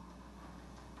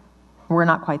 we're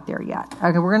not quite there yet.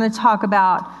 Okay, we're going to talk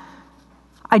about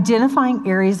identifying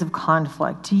areas of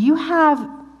conflict. Do you have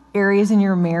areas in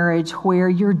your marriage where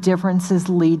your differences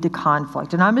lead to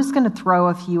conflict? And I'm just going to throw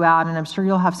a few out, and I'm sure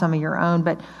you'll have some of your own,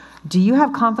 but do you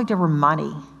have conflict over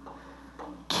money,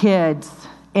 kids,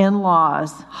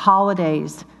 in-laws,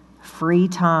 holidays, free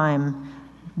time,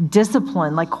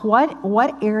 discipline. Like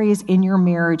what areas in your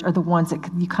marriage are the ones that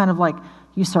you kind of like,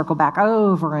 you circle back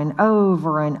over and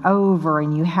over and over,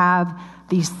 and you have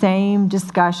these same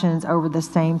discussions over the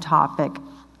same topic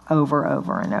over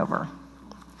and over.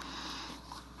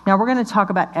 Now we're going to talk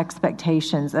about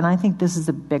expectations, and I think this is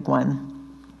a big one.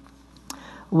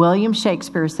 William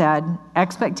Shakespeare said,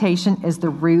 expectation is the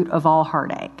root of all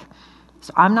heartache.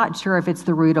 So I'm not sure if it's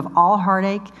the root of all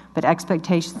heartache, but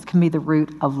expectations can be the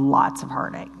root of lots of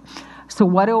heartache. So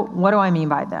what do I mean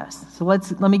by this? So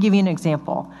let me give you an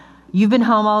example. You've been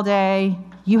home all day.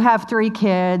 You have 3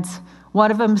 kids. One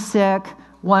of them's sick.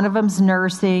 One of them's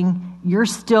nursing. You're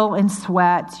still in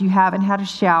sweats. You haven't had a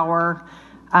shower.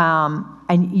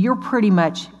 And you're pretty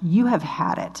much, you have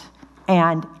had it.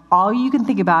 And all you can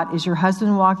think about is your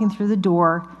husband walking through the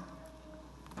door.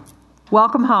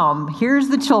 Welcome home. Here's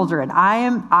the children.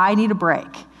 I need a break.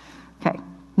 Okay.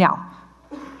 Now,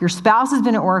 your spouse has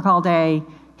been at work all day.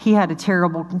 He had a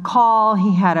terrible call.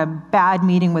 He had a bad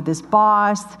meeting with his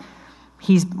boss.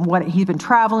 He's been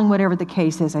traveling, whatever the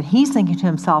case is. And he's thinking to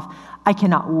himself, I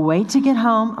cannot wait to get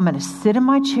home. I'm going to sit in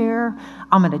my chair.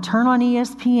 I'm going to turn on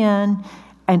ESPN.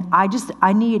 And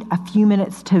I need a few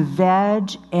minutes to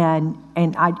veg and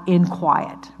in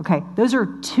quiet. Okay. Those are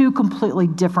 2 completely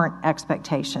different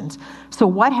expectations. So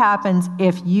what happens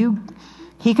if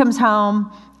he comes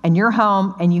home and you're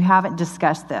home and you haven't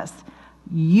discussed this?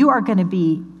 You are going to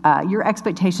be, your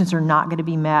expectations are not going to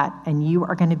be met, and you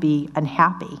are going to be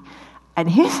unhappy. And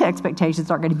his expectations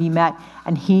aren't going to be met,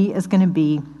 and he is going to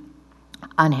be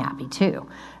unhappy too.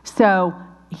 So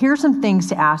here's some things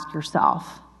to ask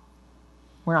yourself.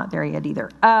 We're not there yet either.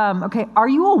 Okay, are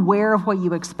you aware of what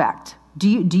you expect? Do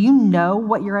you know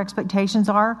what your expectations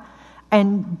are?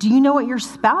 And do you know what your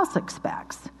spouse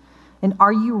expects? And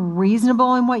are you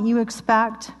reasonable in what you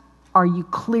expect? Are you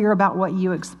clear about what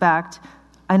you expect?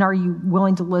 And are you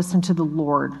willing to listen to the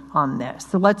Lord on this?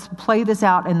 So let's play this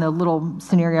out in the little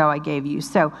scenario I gave you.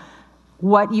 So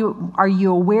are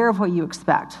you aware of what you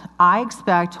expect? I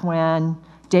expect when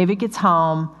David gets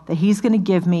home that he's going to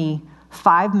give me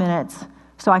 5 minutes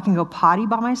so I can go potty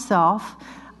by myself.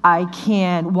 I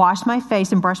can wash my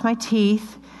face and brush my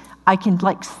teeth. I can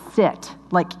sit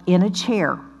in a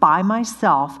chair by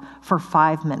myself for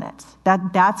 5 minutes.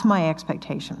 That's my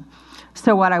expectation.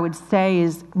 So what I would say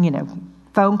is,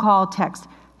 phone call, text,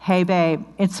 hey babe,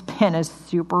 it's been a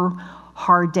super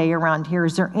hard day around here.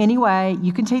 Is there any way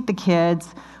you can take the kids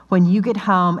when you get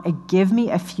home and give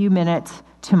me a few minutes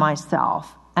to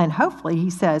myself? And hopefully he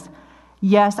says,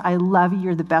 yes, I love you.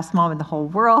 You're the best mom in the whole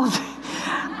world.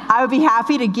 I would be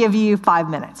happy to give you 5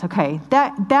 minutes. Okay.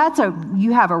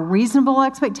 You have a reasonable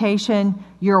expectation.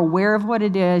 You're aware of what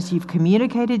it is. You've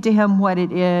communicated to him what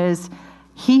it is.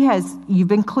 You've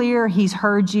been clear. He's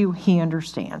heard you. He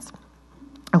understands.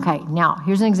 Okay. Now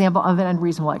here's an example of an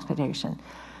unreasonable expectation.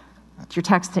 You're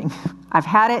texting, I've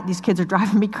had it. These kids are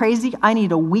driving me crazy. I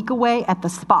need a week away at the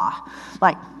spa.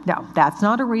 No, that's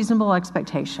not a reasonable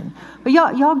expectation. But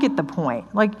y'all get the point.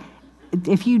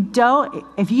 If you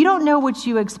don't know what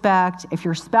you expect, if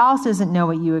your spouse doesn't know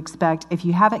what you expect, if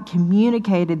you haven't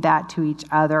communicated that to each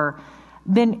other,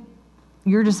 then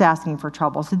you're just asking for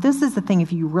trouble. So this is the thing.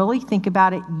 If you really think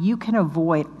about it, you can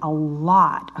avoid a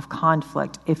lot of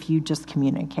conflict if you just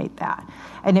communicate that.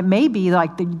 And it may be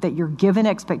that your given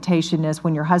expectation is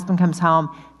when your husband comes home,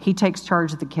 he takes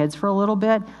charge of the kids for a little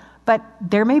bit. But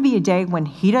there may be a day when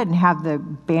he doesn't have the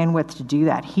bandwidth to do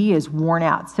that. He is worn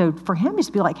out. So for him,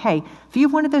 just be like, hey, if you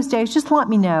have one of those days, just let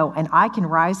me know and I can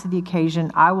rise to the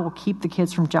occasion. I will keep the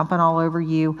kids from jumping all over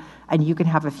you and you can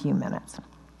have a few minutes.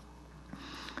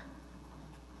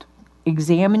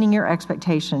 Examining your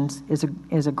expectations is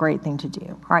a great thing to do.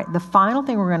 All right, the final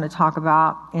thing we're going to talk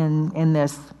about in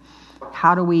this,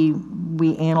 how do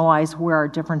we analyze where our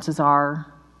differences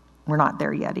are? We're not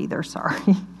there yet either,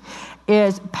 sorry.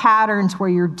 Is patterns where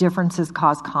your differences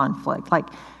cause conflict.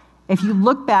 If you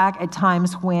look back at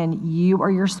times when you or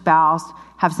your spouse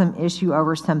have some issue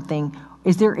over something,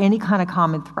 is there any kind of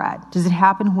common thread? Does it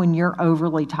happen when you're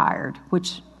overly tired,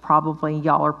 which probably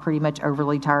y'all are pretty much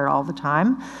overly tired all the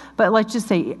time. But let's just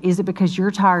say, is it because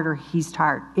you're tired or he's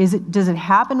tired? Does it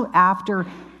happen after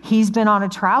he's been on a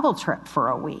travel trip for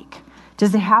a week?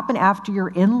 Does it happen after your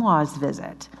in-laws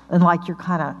visit? And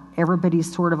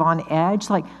everybody's sort of on edge?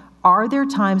 Are there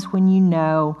times when you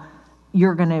know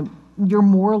you're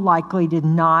more likely to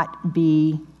not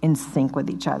be in sync with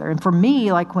each other? And for me,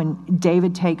 when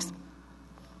David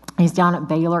he's down at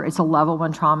Baylor. It's a level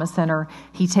 1 trauma center.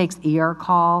 He takes ER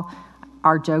call.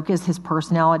 Our joke is his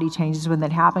personality changes when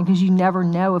that happens because you never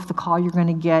know if the call you're going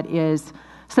to get is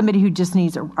somebody who just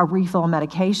needs a refill of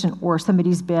medication, or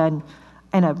somebody's been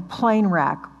in a plane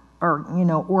wreck,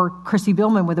 or Chrissy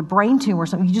Billman with a brain tumor or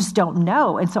something. You just don't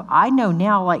know. And so I know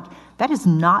now, like, that is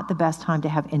not the best time to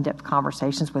have in-depth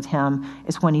conversations with him,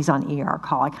 is when he's on ER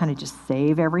call. I kind of just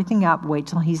save everything up, wait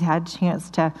till he's had a chance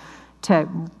to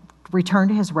return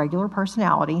to his regular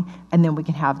personality, and then we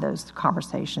can have those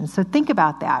conversations. So think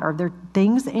about that. Are there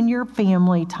things in your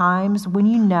family, times when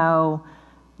you know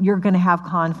you're going to have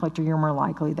conflict, or you're more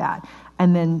likely that?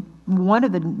 And then one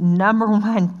of the number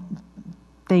one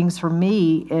things for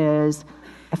me is,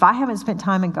 if I haven't spent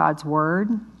time in God's Word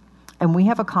and we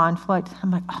have a conflict, I'm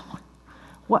like, oh,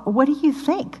 what do you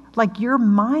think? Like, your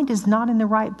mind is not in the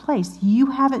right place.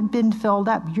 You haven't been filled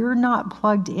up. You're not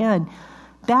plugged in.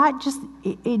 That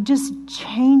it just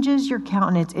changes your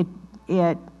countenance.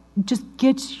 It just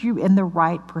gets you in the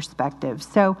right perspective.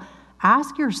 So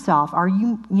ask yourself, are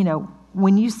you,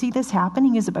 when you see this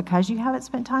happening, is it because you haven't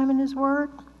spent time in His Word?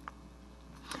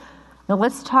 Now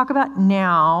let's talk about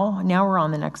now we're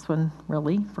on the next one,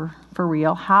 really, for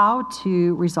real, how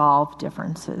to resolve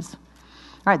differences.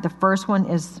 All right, the first one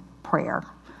is prayer.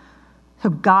 So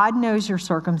God knows your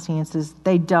circumstances.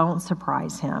 They don't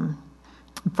surprise Him.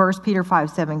 1 Peter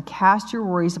 5:7, cast your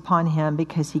worries upon Him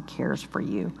because He cares for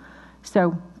you.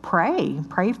 So pray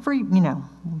for,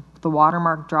 the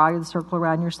watermark, draw the circle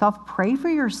around yourself. Pray for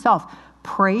yourself.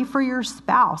 Pray for your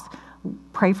spouse.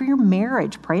 Pray for your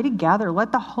marriage. Pray together.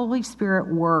 Let the Holy Spirit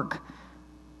work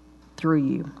through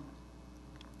you.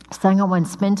 Second one,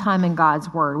 spend time in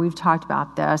God's Word. We've talked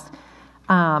about this.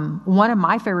 One of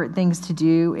my favorite things to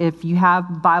do, if you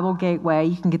have Bible Gateway,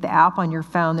 you can get the app on your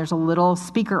phone. There's a little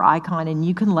speaker icon, and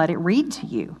you can let it read to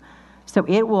you. So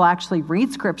it will actually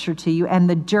read scripture to you. And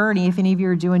the journey, if any of you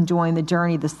are enjoying the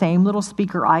journey, the same little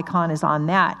speaker icon is on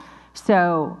that.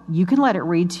 So you can let it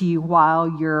read to you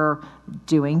while you're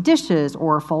doing dishes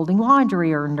or folding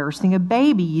laundry or nursing a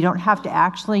baby. You don't have to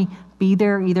actually be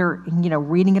there either,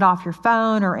 reading it off your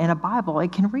phone or in a Bible.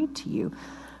 It can read to you.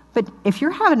 But if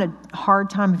you're having a hard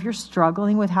time, if you're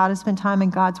struggling with how to spend time in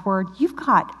God's Word, you've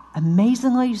got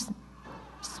amazingly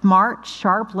smart,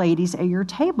 sharp ladies at your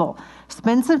table.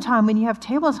 Spend some time when you have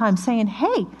table time saying,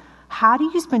 hey, how do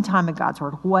you spend time in God's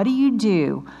Word? What do you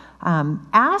do?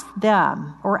 Ask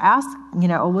them, or ask,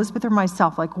 Elizabeth or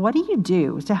myself, like, what do you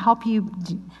do to help you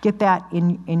get that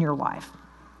in your life?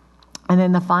 And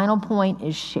then the final point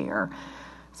is share.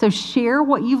 So share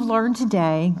what you've learned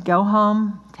today. Go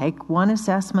home, take one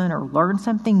assessment or learn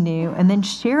something new, and then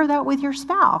share that with your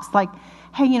spouse. Like,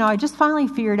 hey, I just finally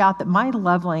figured out that my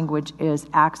love language is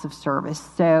acts of service.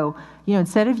 So,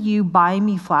 instead of you buying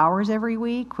me flowers every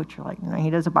week, which you're like, he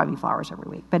doesn't buy me flowers every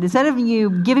week, but instead of you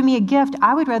giving me a gift,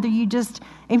 I would rather you just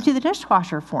empty the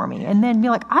dishwasher for me, and then be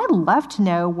like, I'd love to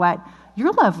know what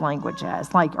your love language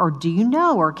is. Like, or do you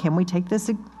know, or can we take this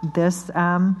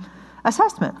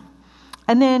assessment?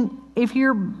 And then if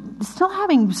you're still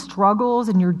having struggles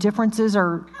and your differences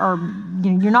are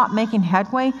you're not making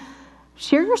headway,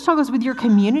 share your struggles with your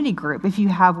community group if you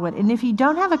have one. And if you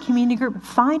don't have a community group,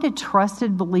 find a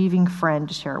trusted, believing friend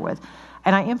to share with.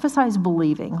 And I emphasize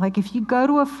believing. Like, if you go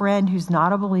to a friend who's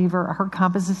not a believer, her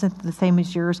compass isn't the same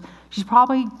as yours, she's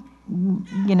probably,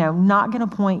 not going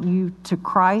to point you to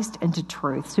Christ and to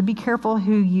truth. So be careful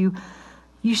who you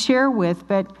share with,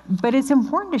 but it's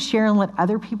important to share and let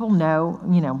other people know,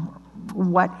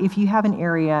 what, if you have an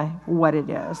area, what it is.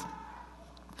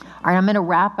 All right, I'm going to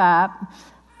wrap up,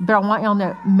 but I want y'all to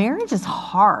know, marriage is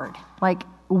hard. Like,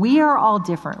 we are all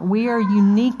different. We were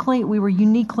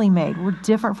uniquely made. We're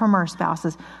different from our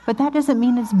spouses, but that doesn't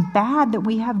mean it's bad that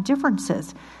we have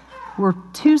differences. We're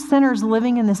two sinners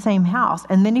living in the same house.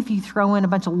 And then if you throw in a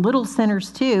bunch of little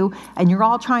sinners too, and you're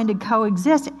all trying to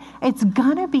coexist, it's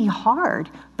going to be hard.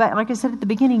 But like I said at the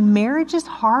beginning, marriage is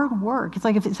hard work. It's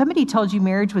like if somebody told you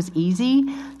marriage was easy,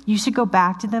 you should go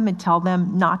back to them and tell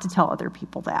them not to tell other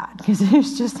people that, because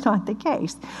it's just not the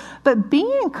case. But be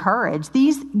encouraged.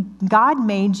 God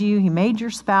made you. He made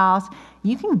your spouse.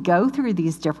 You can go through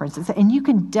these differences, and you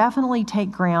can definitely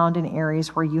take ground in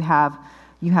areas where you have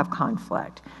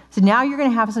conflict. So now you're going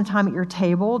to have some time at your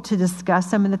table to discuss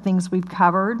some of the things we've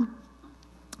covered.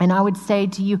 And I would say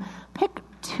to you, pick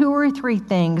 2 or 3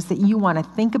 things that you want to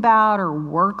think about or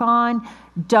work on.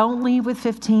 Don't leave with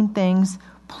 15 things.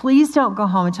 Please don't go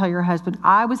home and tell your husband,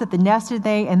 I was at the nest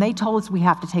today and they told us we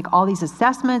have to take all these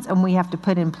assessments and we have to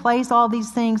put in place all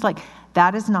these things. Like,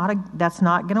 that's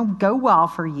not going to go well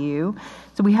for you.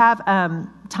 So we have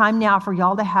time now for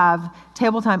y'all to have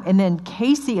table time. And then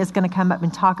Casey is going to come up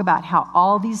and talk about how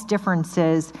all these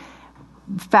differences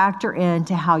factor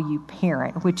into how you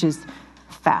parent, which is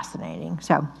fascinating.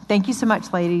 So thank you so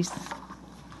much, ladies.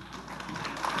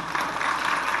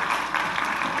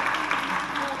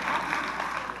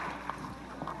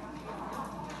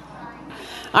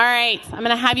 All right, I'm going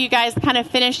to have you guys kind of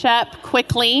finish up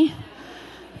quickly.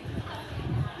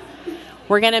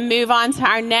 We're going to move on to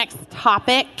our next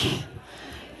topic,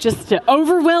 just to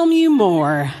overwhelm you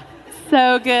more.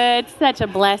 So good, such a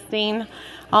blessing,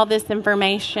 all this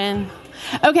information.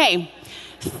 Okay,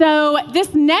 so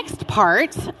this next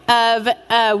part of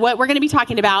what we're going to be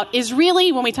talking about is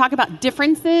really when we talk about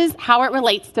differences, how it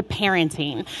relates to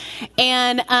parenting.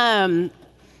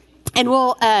 And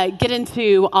we'll get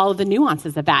into all of the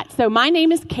nuances of that. So my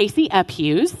name is Casey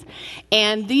Uphues,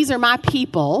 and these are my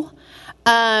people.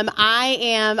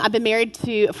 I've been married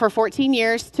for 14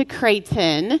 years to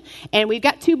Creighton, and we've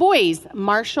got 2 boys,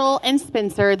 Marshall and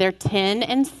Spencer. They're 10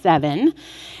 and 7.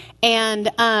 And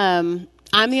I'm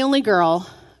the only girl,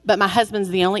 but my husband's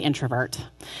the only introvert.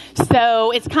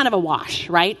 So it's kind of a wash,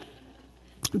 right?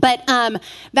 But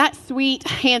that sweet,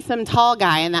 handsome, tall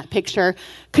guy in that picture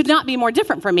could not be more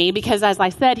different from me because, as I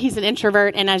said, he's an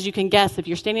introvert. And as you can guess, if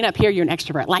you're standing up here, you're an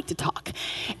extrovert, like to talk.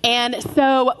 And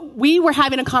so we were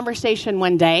having a conversation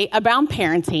one day about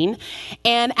parenting.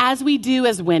 And as we do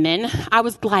as women, I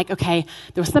was like, okay,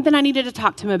 there was something I needed to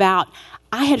talk to him about.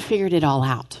 I had figured it all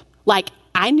out. Like,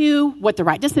 I knew what the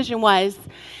right decision was,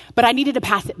 but I needed to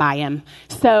pass it by him.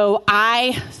 So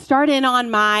I started in on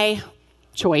my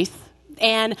choice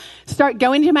and start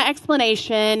going to my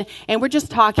explanation, and we're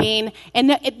just talking, and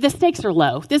the stakes are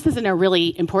low. This isn't a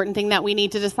really important thing that we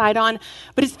need to decide on,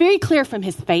 but it's very clear from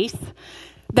his face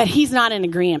that he's not in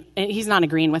agreement. He's not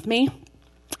agreeing with me.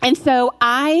 And so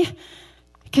I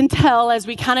can tell as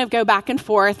we kind of go back and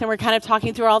forth and we're kind of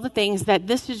talking through all the things that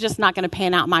this is just not going to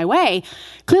pan out my way.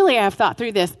 Clearly, I have thought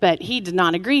through this, but he did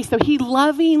not agree. So he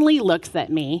lovingly looks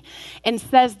at me and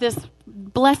says this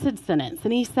blessed sentence,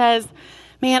 and he says,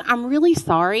 "Man, I'm really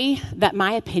sorry that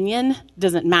my opinion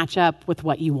doesn't match up with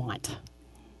what you want."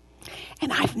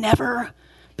 And I've never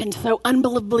been so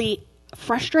unbelievably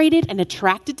frustrated and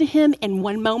attracted to him in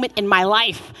one moment in my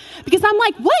life. Because I'm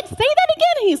like, what? Say that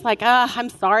again. And he's like, I'm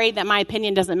sorry that my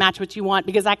opinion doesn't match what you want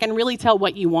because I can really tell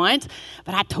what you want,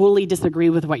 but I totally disagree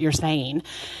with what you're saying.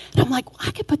 And I'm like, well,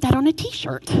 I could put that on a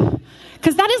t-shirt.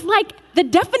 Because that is like the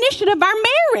definition of our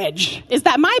marriage, is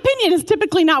that my opinion is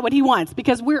typically not what he wants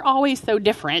because we're always so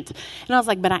different. And I was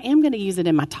like, but I am going to use it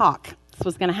in my talk. That's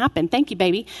what's going to happen. Thank you,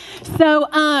 baby. So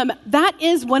that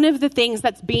is one of the things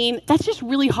that's just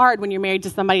really hard when you're married to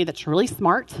somebody that's really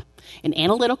smart and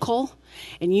analytical,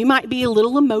 and you might be a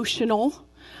little emotional,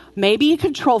 maybe a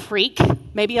control freak,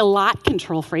 maybe a lot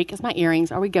control freak. Is my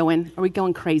earrings? Are we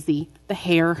going crazy? The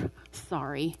hair.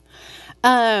 Sorry.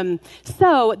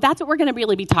 So that's what we're going to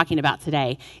really be talking about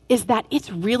today, is that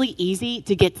it's really easy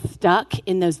to get stuck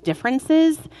in those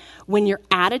differences when your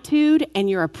attitude and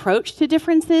your approach to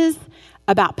differences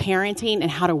about parenting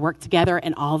and how to work together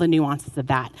and all the nuances of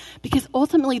that. Because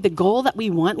ultimately the goal that we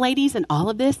want, ladies, in all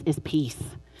of this is peace.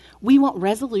 We want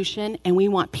resolution and we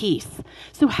want peace.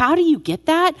 So how do you get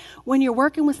that when you're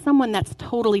working with someone that's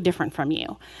totally different from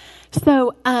you?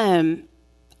 So,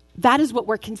 that is what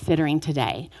we're considering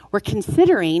today. We're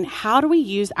considering how do we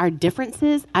use our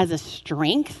differences as a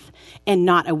strength and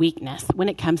not a weakness when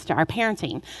it comes to our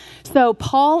parenting. So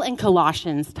Paul in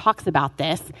Colossians talks about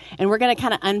this, and we're going to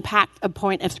kind of unpack a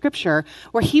point of scripture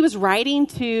where he was writing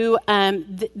to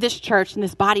this church and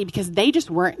this body because they just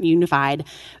weren't unified.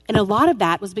 And a lot of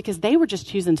that was because they were just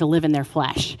choosing to live in their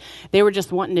flesh. They were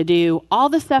just wanting to do all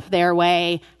the stuff their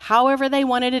way, however they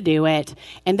wanted to do it,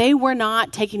 and they were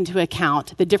not taking into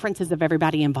account the differences of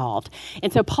everybody involved.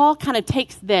 And so Paul kind of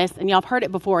takes this, and y'all have heard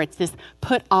it before, it's this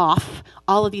put off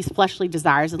all of these fleshly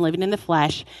desires and living in the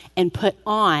flesh and put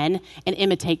on and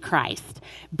imitate Christ.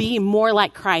 Be more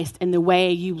like Christ in the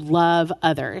way you love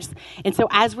others. And so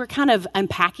as we're kind of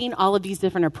unpacking all of these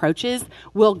different approaches,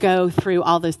 we'll go through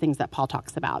all those things that Paul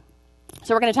talks about.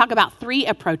 So we're going to talk about 3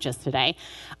 approaches today.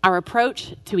 Our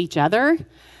approach to each other,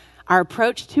 our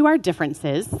approach to our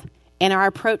differences, and our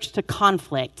approach to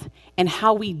conflict, and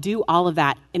how we do all of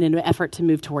that in an effort to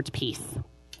move towards peace.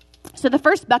 So the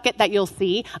first bucket that you'll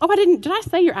see, did I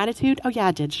say your attitude? Oh yeah,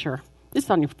 I did, sure. It's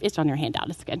on your handout,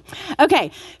 it's good.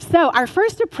 Okay, so our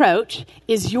first approach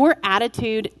is your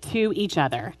attitude to each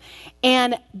other.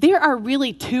 And there are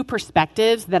really 2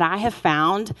 perspectives that I have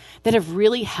found that have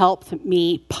really helped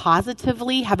me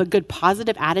positively have a good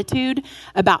positive attitude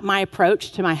about my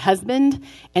approach to my husband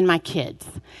and my kids.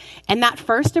 And that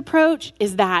first approach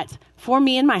is that for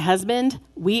me and my husband,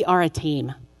 we are a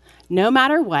team. No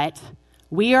matter what,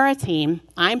 We are a team.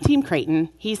 I'm Team Creighton.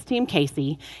 He's Team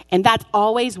Casey. And that's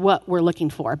always what we're looking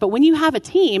for. But when you have a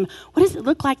team, what does it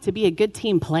look like to be a good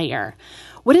team player?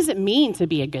 What does it mean to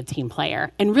be a good team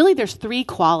player? And really, there's 3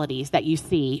 qualities that you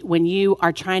see when you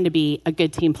are trying to be a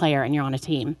good team player and you're on a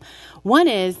team. One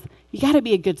is you got to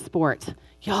be a good sport.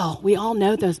 Y'all, we all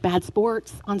know those bad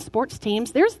sports on sports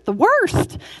teams. They're the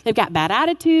worst. They've got bad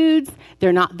attitudes.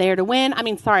 They're not there to win. I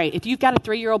mean, sorry, if you've got a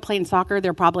 3-year-old playing soccer,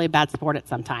 they're probably a bad sport at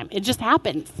some time. It just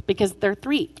happens because they're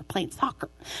 3. They're playing soccer.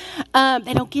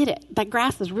 They don't get it. That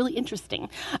grass is really interesting.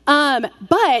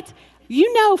 But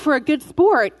you know, for a good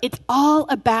sport, it's all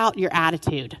about your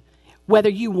attitude. Whether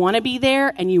you want to be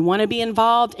there and you want to be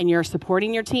involved and you're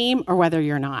supporting your team or whether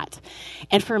you're not.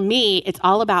 And for me, it's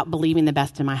all about believing the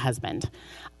best in my husband.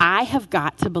 I have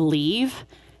got to believe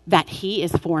that he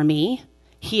is for me,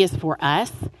 he is for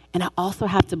us, and I also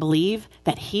have to believe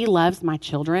that he loves my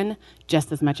children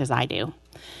just as much as I do.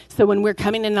 So when we're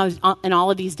coming in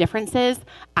all of these differences,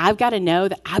 I've got to know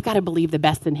that I've got to believe the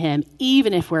best in him,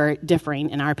 even if we're differing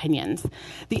in our opinions.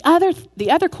 The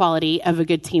other quality of a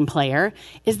good team player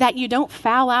is that you don't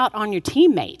foul out on your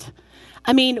teammate.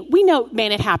 I mean, we know,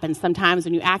 man, it happens sometimes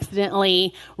when you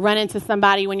accidentally run into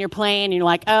somebody when you're playing and you're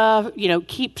like, oh,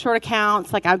 keep short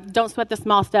accounts. Like, don't sweat the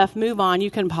small stuff. Move on. You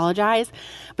can apologize.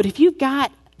 But if you've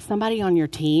got somebody on your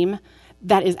team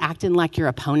that is acting like your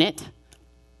opponent,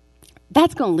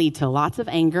 that's going to lead to lots of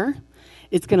anger.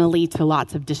 It's going to lead to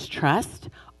lots of distrust,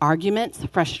 arguments,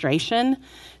 frustration.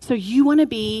 So you want to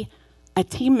be a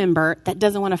team member that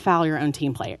doesn't want to foul your own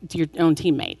your own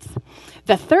teammates.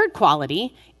 The third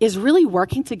quality is really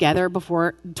working together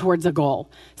towards a goal.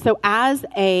 So as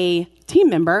a team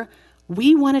member,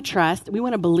 we want to trust, we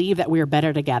want to believe that we are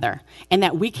better together and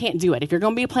that we can't do it. If you're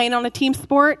going to be playing on a team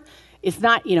sport, it's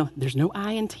not, there's no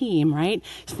I in team, right?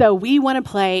 So we want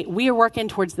to we are working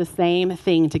towards the same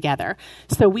thing together.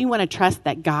 So we want to trust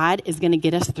that God is going to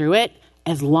get us through it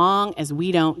as long as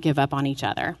we don't give up on each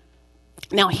other.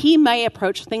 Now, he may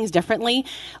approach things differently.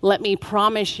 Let me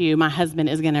promise you, my husband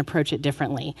is going to approach it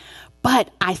differently. But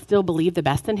I still believe the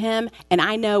best in him, and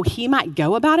I know he might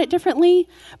go about it differently,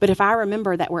 but if I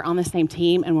remember that we're on the same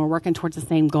team and we're working towards the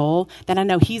same goal, then I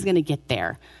know he's going to get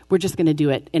there. We're just going to do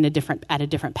it at a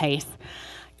different pace.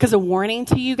 Because a warning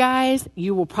to you guys,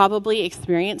 you will probably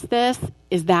experience this,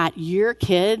 is that your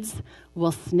kids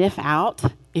will sniff out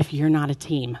if you're not a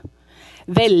team.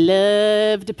 They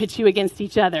love to pit you against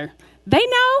each other. They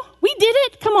know. We did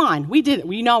it. Come on. We did it.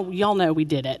 Y'all know we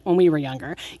did it when we were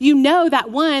younger. You know that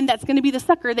one that's going to be the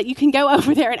sucker that you can go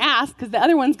over there and ask because the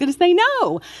other one's going to say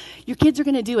no. Your kids are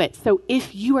going to do it. So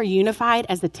if you are unified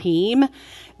as a team,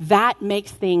 that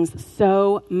makes things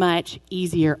so much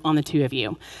easier on the two of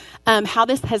you. How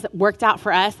this has worked out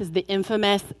for us is the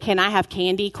infamous, can I have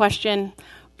candy question?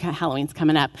 Halloween's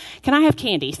coming up. Can I have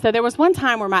candy? So there was one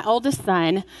time where my oldest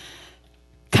son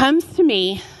comes to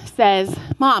me, says,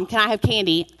 Mom, can I have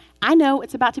candy? I know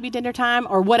it's about to be dinner time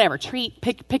or whatever, treat,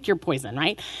 pick your poison,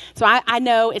 right? So I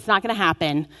know it's not going to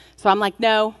happen. So I'm like,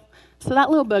 no. So that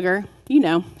little booger,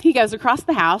 he goes across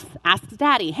the house, asks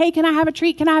Daddy, hey, can I have a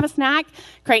treat? Can I have a snack?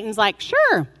 Creighton's like,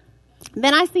 sure.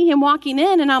 Then I see him walking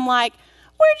in and I'm like,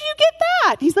 where'd you get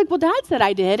that? He's like, well, Dad said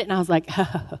I did. And I was like,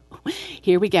 oh,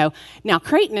 here we go. Now,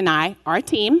 Creighton and I are a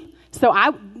team. So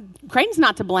Creighton's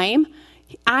not to blame.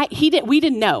 We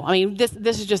didn't know. I mean,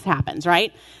 this just happens,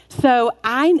 right? So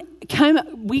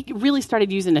we really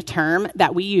started using a term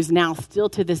that we use now still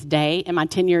to this day. And my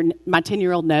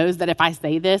 10-year-old knows that if I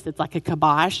say this, it's like a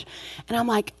kibosh. And I'm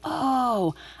like,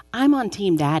 oh, I'm on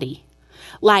Team Daddy.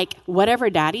 Like whatever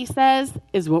Daddy says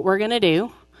is what we're going to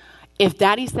do. If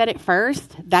Daddy said it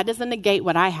first, that doesn't negate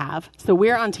what I have. So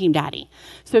we're on Team Daddy.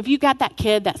 So if you got that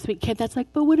sweet kid that's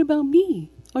like, but what about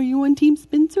me? Are you on Team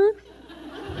Spencer?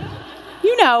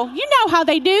 You know how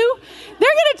they do. They're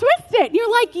going to twist it.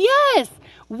 You're like, yes,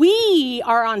 we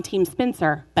are on Team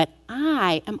Spencer, but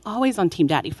I am always on Team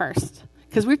Daddy first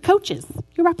because we're coaches.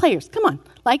 You're our players. Come on.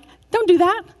 Like, don't do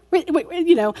that.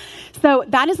 So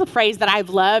that is a phrase that I've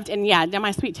loved. And yeah, now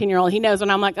my sweet 10-year-old, he knows when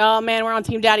I'm like, oh man, we're on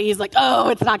Team Daddy. He's like, oh,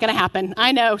 it's not going to happen.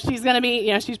 I know she's going to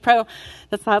be, she's pro.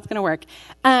 That's how it's going to work.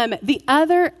 The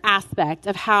other aspect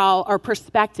of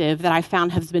perspective that I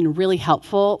found has been really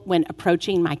helpful when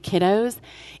approaching my kiddos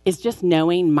is just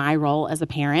knowing my role as a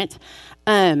parent.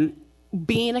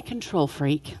 Being a control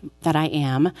freak that I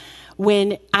am,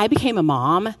 when I became a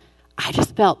mom,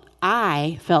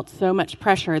 I felt so much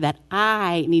pressure that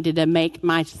I needed to make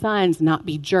my sons not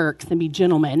be jerks and be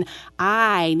gentlemen.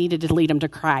 I needed to lead them to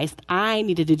Christ. I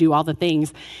needed to do all the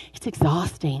things. It's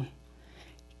exhausting.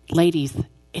 Ladies,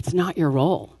 it's not your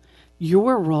role.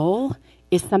 Your role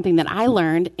is something that I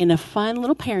learned in a fun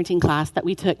little parenting class that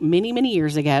we took many, many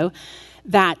years ago.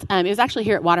 That it was actually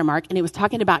here at Watermark, and it was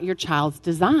talking about your child's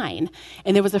design.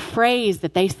 And there was a phrase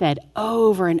that they said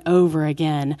over and over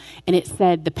again, and it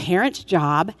said, the parent's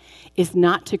job is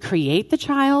not to create the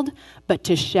child, but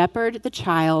to shepherd the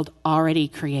child already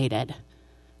created.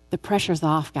 The pressure's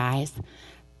off, guys.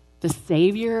 The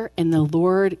Savior and the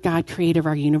Lord God, creator of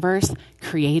our universe,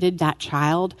 created that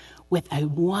child with a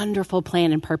wonderful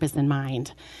plan and purpose in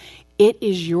mind. It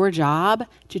is your job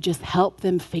to just help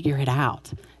them figure it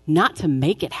out, not to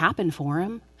make it happen for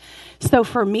them. So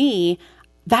for me,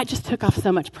 that just took off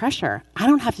so much pressure. I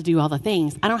don't have to do all the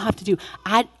things.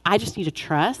 I just need to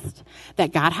trust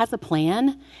that God has a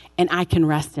plan and I can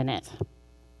rest in it.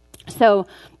 So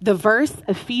the verse,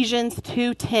 Ephesians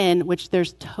 2:10, which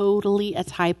there's totally a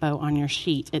typo on your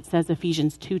sheet. It says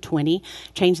Ephesians 2:20.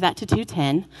 Change that to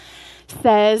 2:10.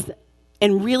 Says,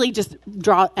 and really just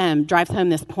drives home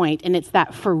this point, and it's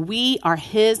that for we are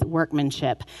his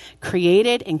workmanship,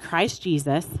 created in Christ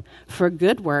Jesus for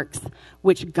good works,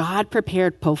 which God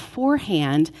prepared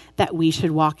beforehand that we should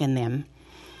walk in them.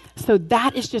 So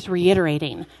that is just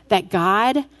reiterating that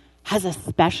God has a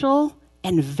special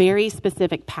and very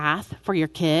specific path for your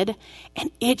kid,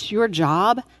 and it's your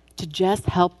job to just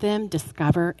help them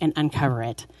discover and uncover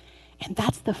it. And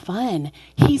that's the fun.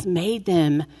 He's made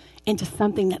them into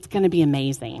something that's going to be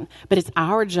amazing. But it's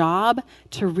our job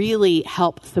to really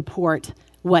help support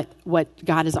what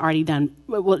God has already done,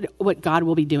 what God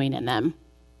will be doing in them.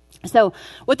 So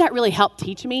what that really helped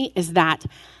teach me is that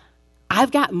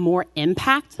I've got more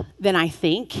impact than I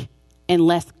think and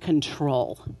less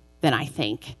control than I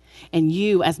think. And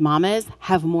you, as mamas,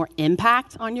 have more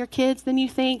impact on your kids than you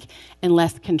think and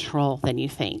less control than you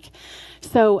think.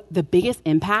 So the biggest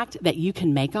impact that you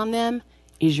can make on them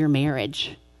is your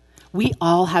marriage. We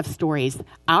all have stories.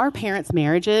 Our parents'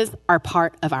 marriages are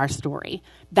part of our story.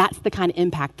 That's the kind of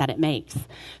impact that it makes.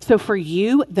 So for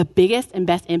you, the biggest and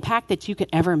best impact that you could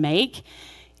ever make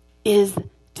is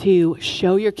to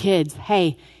show your kids,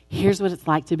 hey, here's what it's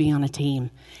like to be on a team.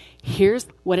 Here's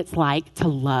what it's like to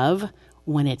love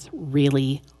when it's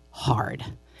really hard.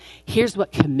 Here's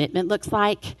what commitment looks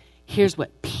like. Here's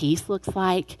what peace looks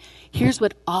like. Here's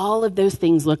what all of those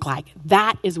things look like.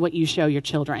 That is what you show your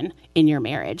children in your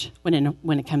marriage when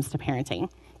it comes to parenting.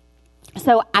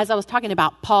 So as I was talking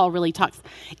about, Paul really talks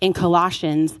in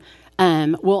Colossians.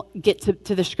 We'll get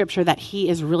to the scripture that he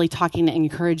is really talking and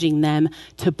encouraging them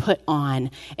to put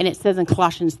on. And it says in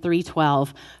Colossians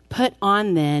 3:12, put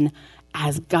on then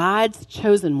as God's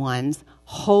chosen ones,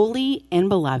 holy and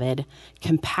beloved,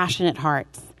 compassionate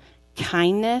hearts,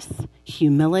 kindness,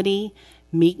 humility,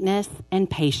 meekness, and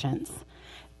patience.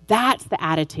 That's the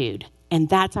attitude, and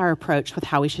that's our approach with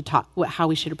how we should talk, how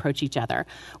we should approach each other,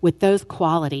 with those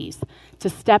qualities, to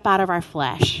step out of our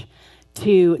flesh,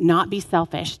 to not be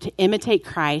selfish, to imitate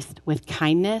Christ with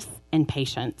kindness and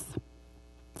patience.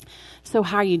 So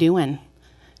how are you doing?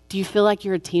 Do you feel like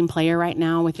you're a team player right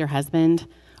now with your husband,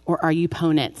 or are you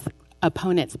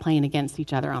opponents playing against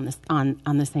each other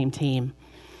on the same team?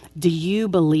 Do you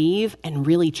believe and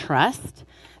really trust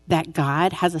that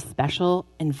God has a special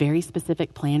and very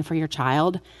specific plan for your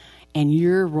child, and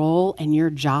your role and your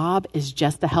job is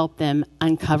just to help them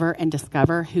uncover and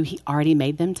discover who he already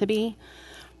made them to be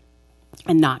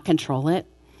and not control it?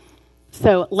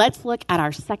 So let's look at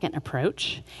our second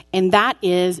approach, and that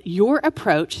is your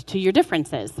approach to your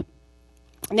differences.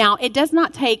 Now, it does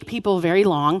not take people very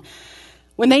long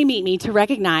when they meet me to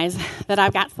recognize that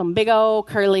I've got some big old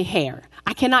curly hair.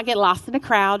 I cannot get lost in a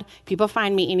crowd. People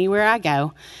find me anywhere I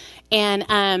go.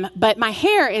 And but my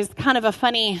hair is kind of a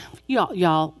funny,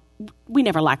 y'all, we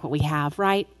never like what we have,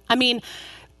 right? I mean,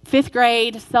 5th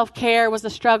grade, self-care was a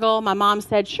struggle. My mom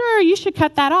said, sure, you should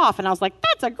cut that off. And I was like,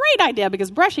 that's a great idea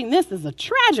because brushing this is a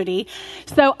tragedy.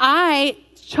 So I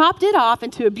chopped it off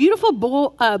into a beautiful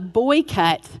boy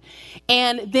cut.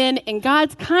 And then in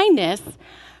God's kindness,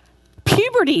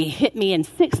 puberty hit me in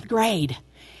 6th grade.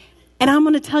 And I'm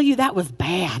going to tell you that was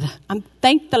bad.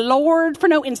 Thank the Lord for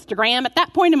no Instagram at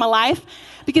that point in my life.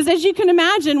 Because as you can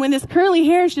imagine, when this curly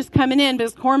hair is just coming in,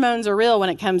 because hormones are real when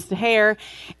it comes to hair,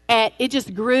 it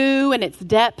just grew in its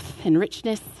depth and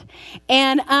richness.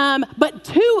 And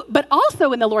but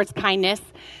also in the Lord's kindness,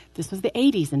 this was the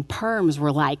 80s and perms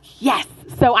were like, yes.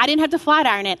 So I didn't have to flat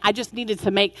iron it. I just needed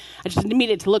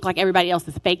it to look like everybody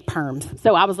else's fake perms.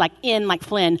 So I was like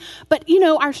Flynn. But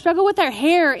our struggle with our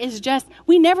hair is just,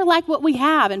 we never like what we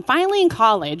have. And finally in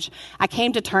college, I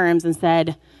came to terms and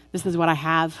said, this is what I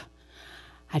have.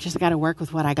 I just got to work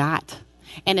with what I got.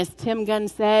 And as Tim Gunn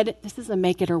said, this is a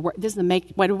make it or work. This is a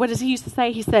make. What does he used to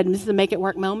say? He said, "This is a make it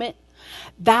work moment."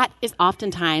 That is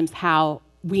oftentimes how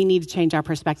we need to change our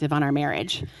perspective on our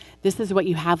marriage. This is what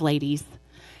you have, ladies.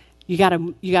 You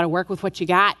gotta work with what you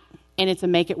got, and it's a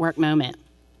make it work moment.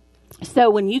 So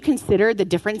when you consider the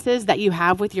differences that you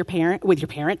have with your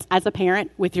parents, as a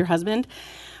parent, with your husband,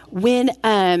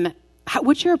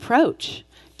 what's your approach?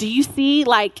 Do you see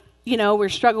we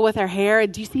struggle with our hair?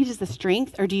 Do you see it as a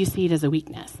strength or do you see it as a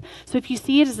weakness? So if you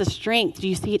see it as a strength, do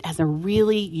you see it as a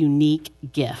really unique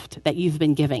gift that you've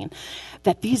been given?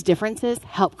 That these differences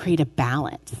help create a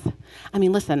balance. I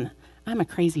mean, listen, I'm a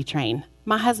crazy train.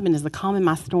 My husband is the calm in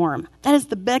my storm. That is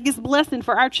the biggest blessing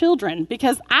for our children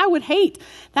because I would hate,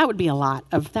 that would be a lot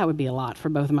for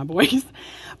both of my boys.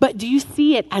 But do you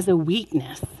see it as a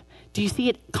weakness? Do you see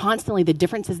it constantly, the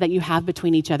differences that you have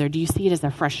between each other? Do you see it as a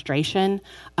frustration,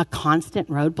 a constant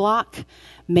roadblock,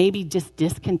 maybe just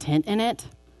discontent in it?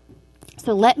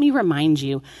 So let me remind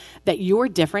you that your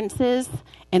differences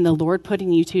and the Lord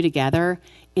putting you two together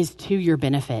is to your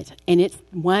benefit. And it's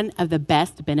one of the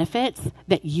best benefits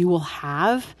that you will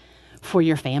have for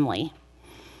your family.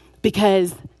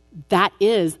 Because that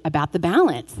is about the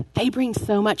balance. They bring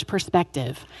so much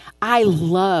perspective. I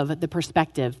love the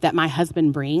perspective that my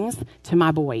husband brings to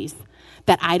my boys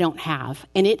that I don't have.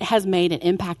 And it has made an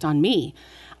impact on me.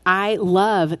 I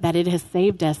love that it has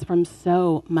saved us from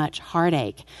so much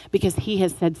heartache because he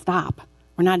has said, stop.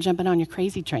 We're not jumping on your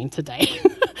crazy train today.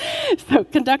 So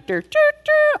conductor,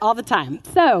 all the time.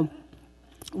 So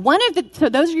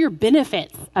those are your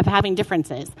benefits of having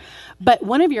differences. But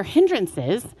one of your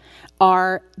hindrances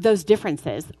are those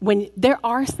differences. When there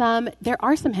are some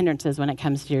hindrances when it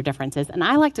comes to your differences, and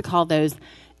I like to call those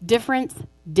difference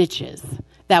ditches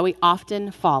that we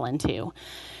often fall into.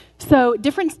 So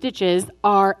difference ditches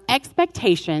are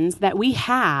expectations that we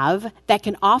have that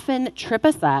can often trip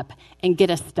us up and get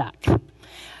us stuck.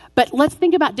 But let's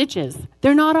think about ditches.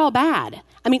 They're not all bad.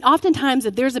 I mean, oftentimes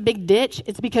if there's a big ditch,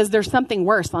 it's because there's something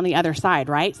worse on the other side,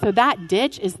 right? So that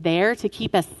ditch is there to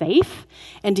keep us safe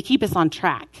and to keep us on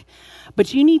track.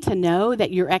 But you need to know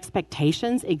that your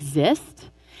expectations exist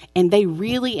and they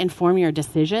really inform your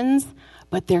decisions,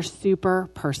 but they're super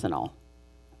personal.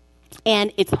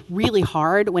 And it's really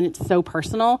hard when it's so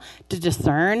personal to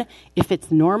discern if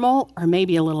it's normal or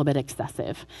maybe a little bit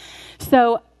excessive.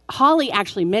 So Holly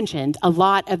actually mentioned a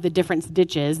lot of the different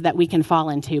ditches that we can fall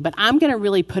into, but I'm going to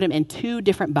really put them in two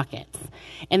different buckets.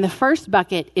 And the first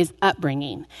bucket is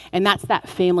upbringing, and that's that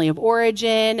family of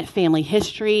origin, family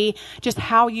history, just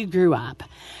how you grew up.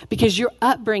 Because your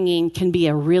upbringing can be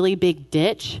a really big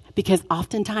ditch because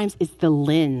oftentimes it's the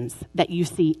lens that you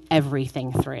see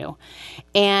everything through.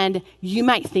 And you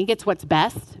might think it's what's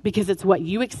best because it's what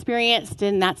you experienced,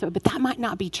 but that might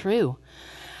not be true.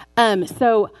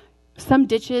 Some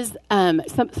ditches, some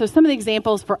of the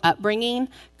examples for upbringing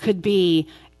could be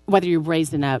whether you're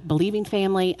raised in a believing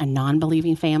family, a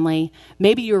non-believing family.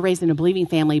 Maybe you were raised in a believing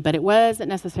family, but it wasn't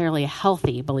necessarily a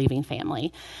healthy believing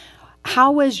family.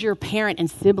 How was your parent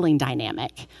and sibling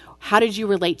dynamic? How did you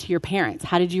relate to your parents?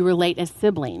 How did you relate as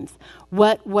siblings?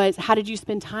 How did you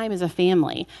spend time as a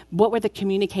family? What were the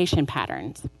communication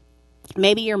patterns?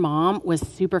 Maybe your mom was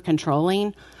super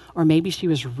controlling, or maybe she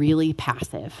was really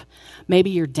passive. Maybe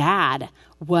your dad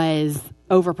was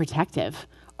overprotective,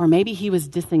 or maybe he was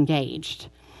disengaged.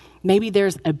 Maybe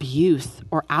there's abuse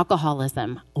or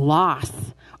alcoholism, loss,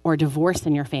 or divorce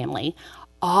in your family.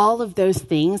 All of those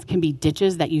things can be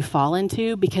ditches that you fall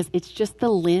into because it's just the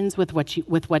lens with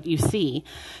what you see.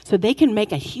 So they can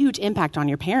make a huge impact on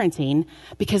your parenting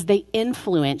because they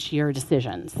influence your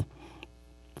decisions.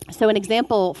 So an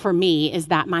example for me is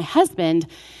that my husband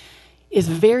is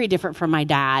very different from my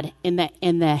dad in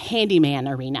the handyman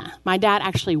arena. My dad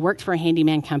actually worked for a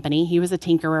handyman company. He was a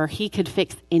tinkerer. He could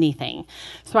fix anything.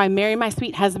 So I married my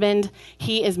sweet husband.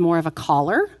 He is more of a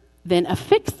caller than a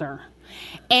fixer.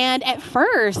 And at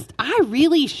first, I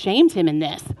really shamed him in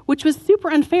this, which was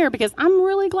super unfair because I'm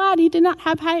really glad he did not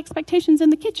have high expectations in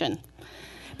the kitchen.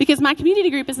 Because my community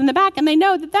group is in the back and they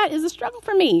know that is a struggle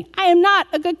for me. I am not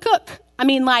a good cook. I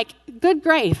mean, good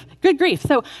grief.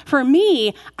 So for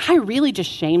me, I really just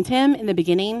shamed him in the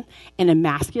beginning and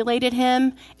emasculated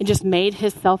him and just made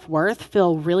his self-worth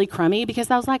feel really crummy because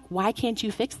I was like, why can't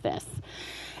you fix this?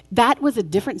 That was a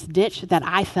difference ditch that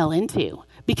I fell into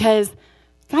because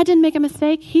God didn't make a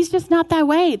mistake. He's just not that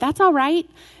way. That's all right.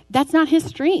 That's not his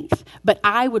strength. But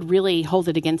I would really hold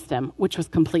it against him, which was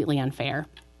completely unfair.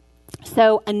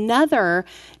 So another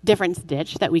difference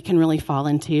ditch that we can really fall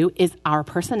into is our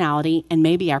personality and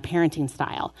maybe our parenting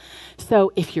style.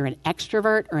 So if you're an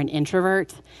extrovert or an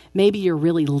introvert, maybe you're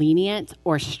really lenient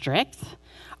or strict.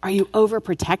 Are you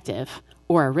overprotective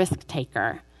or a risk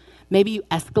taker? Maybe you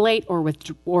escalate or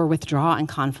withdraw in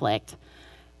conflict.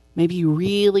 Maybe you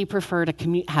really prefer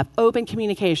to have open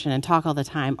communication and talk all the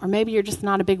time. Or maybe you're just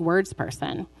not a big words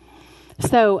person.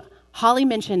 So Holly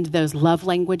mentioned those love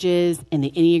languages and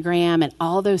the Enneagram and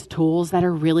all those tools that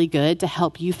are really good to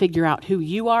help you figure out who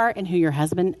you are and who your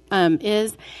husband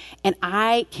is. And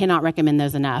I cannot recommend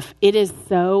those enough. It is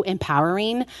so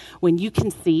empowering when you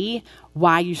can see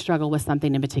why you struggle with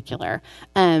something in particular.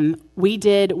 We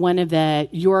did one of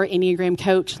Your Enneagram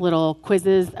Coach little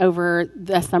quizzes over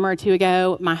the summer or two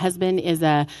ago. My husband is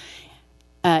a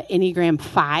Enneagram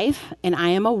 5, and I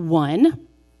am a 1.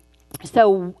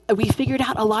 So we figured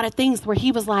out a lot of things where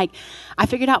he was like, I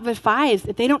figured out with 5s,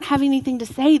 if they don't have anything to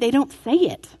say, they don't say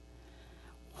it.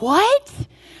 What?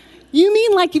 You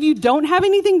mean like if you don't have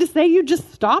anything to say, you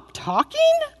just stop talking?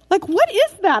 Like, what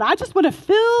is that? I just want to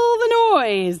fill the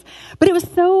noise. But it was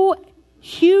so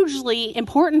hugely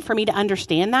important for me to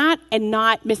understand that and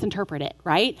not misinterpret it,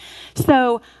 right?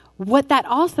 So what that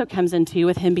also comes into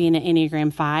with him being an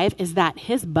Enneagram 5 is that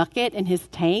his bucket and his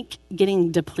tank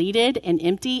getting depleted and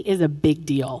empty is a big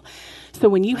deal. So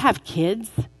when you have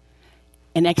kids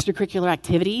and extracurricular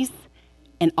activities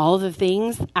and all of the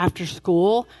things after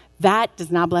school, that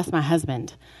does not bless my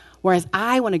husband. Whereas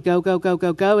I want to go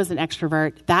as an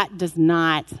extrovert, that does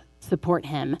not support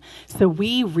him. So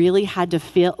we really had to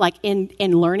feel like in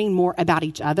learning more about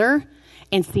each other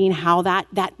and seeing how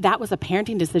that was a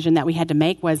parenting decision that we had to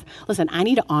make was, listen, I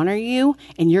need to honor you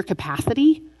and your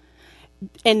capacity,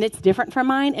 and it's different from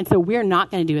mine, and so we're not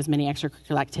going to do as many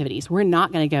extracurricular activities. We're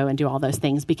not going to go and do all those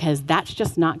things because that's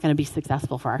just not going to be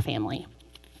successful for our family.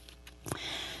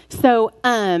 So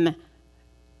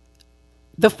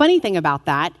the funny thing about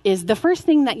that is the first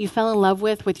thing that you fell in love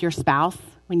with your spouse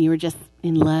when you were just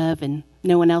in love and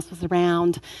no one else was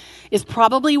around is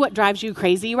probably what drives you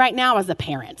crazy right now as a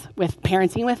parent, with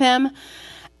parenting with him.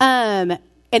 And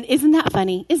isn't that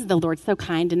funny? Isn't the Lord so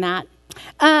kind in that?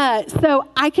 So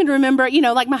I can remember,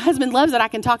 like my husband loves it. I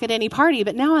can talk at any party,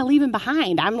 but now I leave him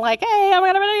behind. I'm like, hey, I'm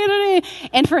gonna.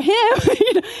 And for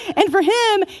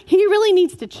him, he really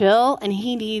needs to chill and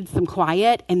he needs some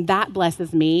quiet, and that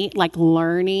blesses me. Like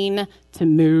learning to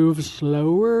move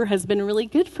slower has been really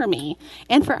good for me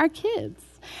and for our kids.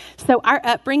 So our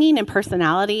upbringing and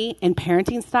personality and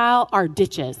parenting style are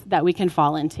ditches that we can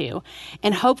fall into.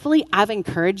 And hopefully I've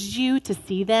encouraged you to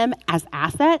see them as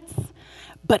assets,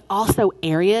 but also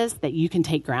areas that you can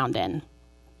take ground in.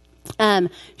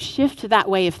 Shift that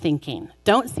way of thinking.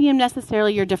 Don't see them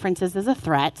necessarily your differences as a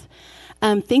threat.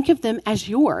 Think of them as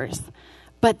yours,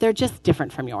 but they're just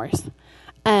different from yours.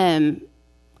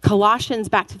 Colossians,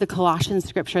 back to the Colossians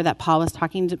scripture that Paul was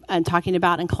talking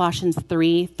about in Colossians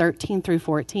 3:13 through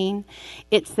 14,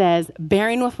 it says,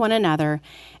 bearing with one another,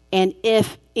 and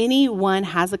if anyone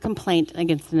has a complaint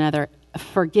against another,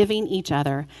 forgiving each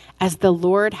other as the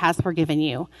Lord has forgiven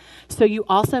you. So you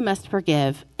also must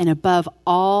forgive, and above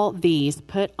all these,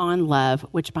 put on love,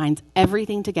 which binds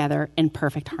everything together in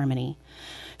perfect harmony.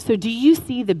 So do you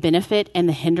see the benefit and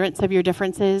the hindrance of your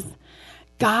differences?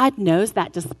 God knows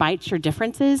that despite your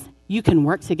differences, you can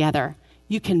work together.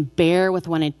 You can bear with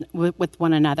one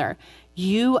another.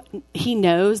 He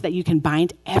knows that you can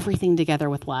bind everything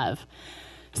together with love.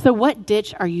 So what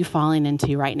ditch are you falling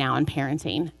into right now in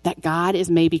parenting that God is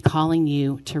maybe calling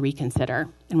you to reconsider?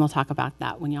 And we'll talk about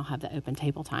that when y'all have the open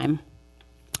table time.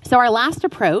 So our last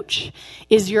approach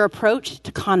is your approach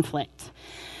to conflict.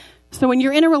 So when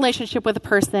you're in a relationship with a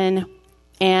person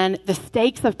and the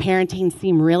stakes of parenting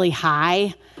seem really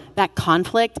high, that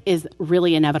conflict is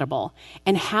really inevitable.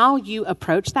 And how you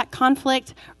approach that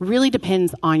conflict really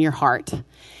depends on your heart.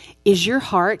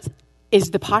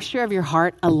 Is the posture of your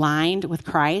heart aligned with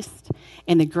Christ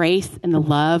and the grace and the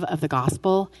love of the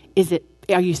gospel?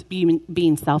 Are you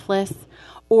being selfless?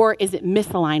 Or is it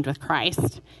misaligned with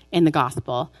Christ and the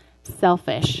gospel?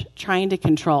 Selfish, trying to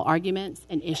control arguments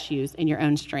and issues in your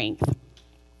own strength.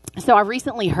 So I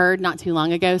recently heard not too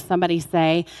long ago somebody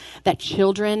say that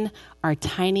children are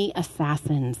tiny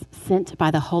assassins sent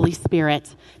by the Holy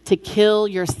Spirit to kill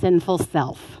your sinful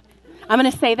self. I'm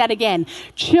going to say that again.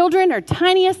 Children are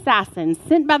tiny assassins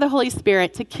sent by the Holy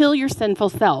Spirit to kill your sinful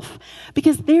self.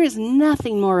 Because there is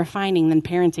nothing more refining than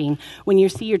parenting when you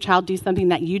see your child do something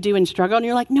that you do and struggle, and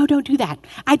you're like, no, don't do that.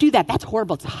 I do that. That's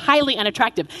horrible. It's highly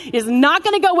unattractive. It's not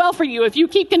going to go well for you if you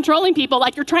keep controlling people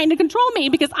like you're trying to control me,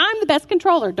 because I'm the best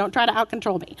controller. Don't try to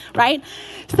out-control me, right?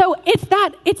 So it's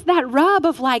that rub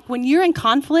of like when you're in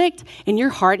conflict and your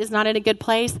heart is not in a good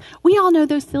place. We all know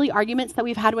those silly arguments that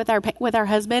we've had with our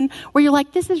husband, where you're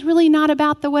like, this is really not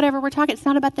about the whatever we're talking. It's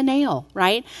not about the nail,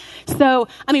 right? So,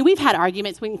 I mean, we've had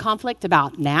arguments in conflict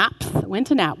about naps, when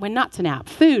to nap, when not to nap,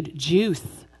 food, juice.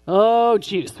 Oh,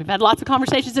 juice. We've had lots of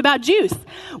conversations about juice.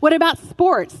 What about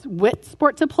sports? What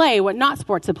sport to play? What not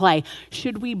sport to play?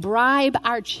 Should we bribe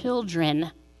our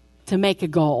children to make a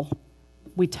goal?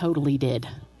 We totally did,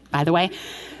 by the way.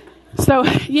 So,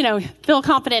 feel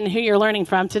confident in who you're learning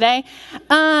from today.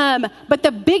 But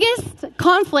the biggest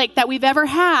conflict that we've ever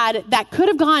had that could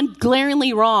have gone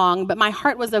glaringly wrong, but my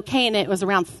heart was okay in it, was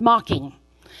around smocking.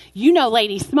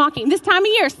 Ladies, smocking. This time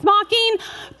of year, smocking,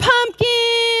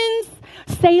 pumpkins,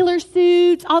 sailor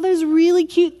suits, all those really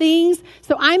cute things.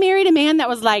 So I married a man that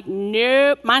was like,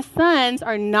 nope, my sons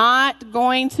are not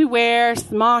going to wear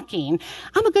smocking.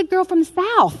 I'm a good girl from the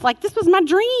South. Like, this was my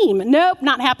dream. Nope,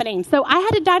 not happening. So I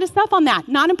had to die to self on that.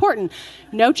 Not important.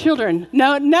 No children.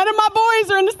 No, none of my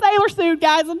boys are in the sailor suit,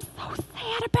 guys. I'm so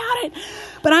sad about it.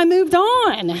 But I moved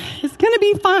on. It's going to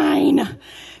be fine.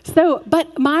 So,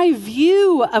 but my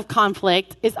view of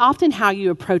conflict is often how you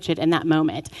approach it in that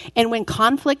moment. And when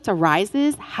conflict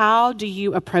arises, how do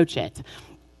you approach it?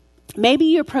 Maybe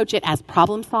you approach it as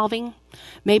problem solving.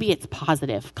 Maybe it's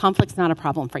positive. Conflict's not a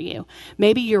problem for you.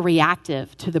 Maybe you're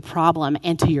reactive to the problem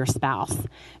and to your spouse.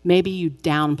 Maybe you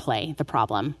downplay the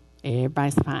problem.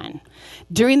 Everybody's fine.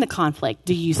 During the conflict,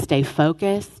 do you stay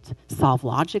focused, solve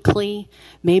logically?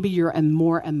 Maybe you're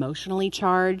more emotionally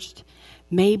charged.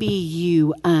 Maybe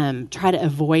you try to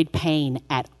avoid pain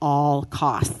at all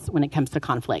costs when it comes to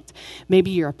conflict.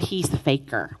 Maybe you're a peace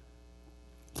faker.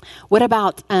 What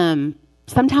about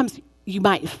sometimes you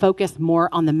might focus more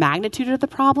on the magnitude of the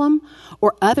problem,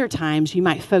 or other times you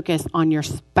might focus on your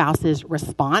spouse's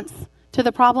response to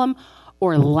the problem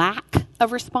or lack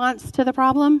of response to the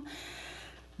problem.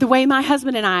 The way my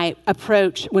husband and I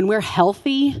approach, when we're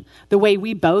healthy, the way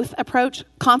we both approach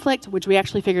conflict, which we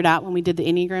actually figured out when we did the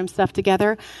Enneagram stuff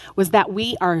together, was that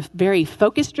we are very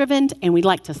focus-driven and we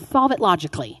like to solve it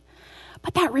logically.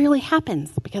 But that rarely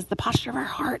happens because the posture of our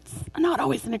hearts are not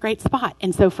always in a great spot.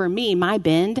 And so for me, my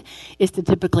bend is to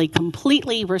typically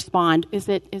completely respond. Is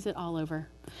it all over?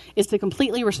 Is to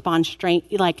completely respond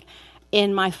straight, like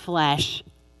in my flesh.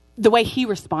 The way he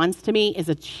responds to me is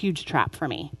a huge trap for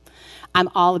me. I'm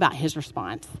all about his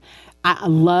response. I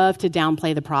love to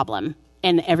downplay the problem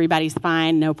and everybody's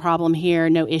fine, no problem here,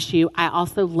 no issue. I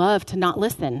also love to not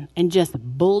listen and just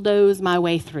bulldoze my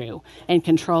way through and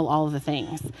control all of the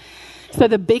things. So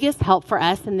the biggest help for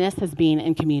us in this has been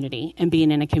in community and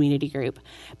being in a community group,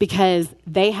 because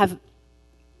they have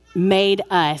made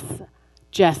us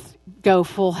just go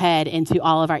full head into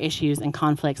all of our issues and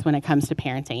conflicts when it comes to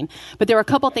parenting. But there were a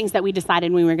couple things that we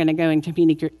decided when we were going to go in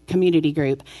community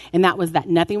group, and that was that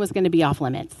nothing was going to be off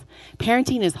limits.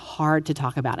 Parenting is hard to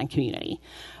talk about in community,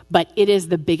 but it is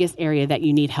the biggest area that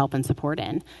you need help and support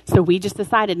in. So we just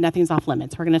decided nothing's off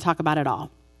limits. We're going to talk about it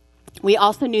all. We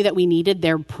also knew that we needed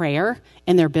their prayer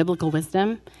and their biblical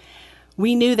wisdom.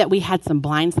 We knew that we had some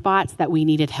blind spots that we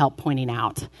needed help pointing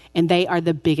out, and they are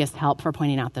the biggest help for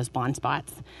pointing out those blind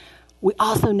spots. We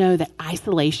also know that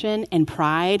isolation and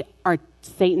pride are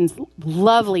Satan's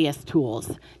loveliest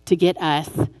tools to get us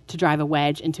to drive a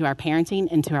wedge into our parenting,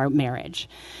 into our marriage.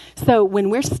 So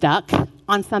when we're stuck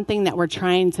on something that we're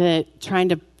trying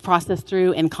to process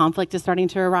through and conflict is starting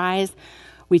to arise,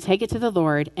 we take it to the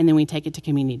Lord and then we take it to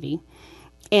community.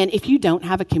 And if you don't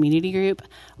have a community group,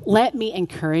 let me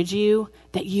encourage you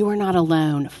that you are not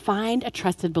alone. Find a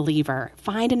trusted believer.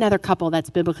 Find another couple that's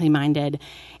biblically minded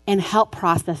and help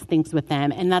process things with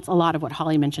them. And that's a lot of what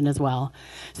Holly mentioned as well.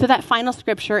 So that final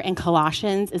scripture in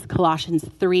Colossians is Colossians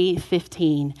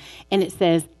 3:15. And it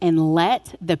says, "And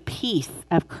let the peace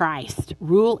of Christ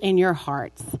rule in your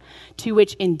hearts, to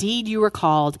which indeed you were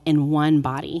called in one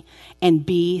body, and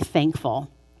be thankful."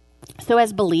 So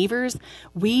as believers,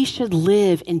 we should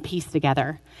live in peace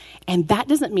together. And that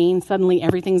doesn't mean suddenly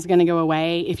everything's going to go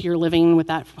away if you're living with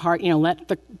that heart, let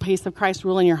the peace of Christ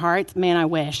rule in your hearts. Man, I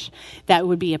wish that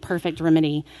would be a perfect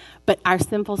remedy. But our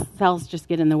sinful selves just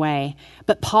get in the way.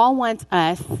 But Paul wants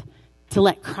us to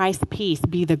let Christ's peace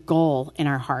be the goal in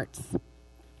our hearts.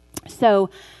 So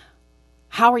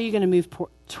how are you going to move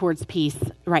towards peace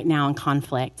right now in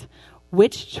conflict?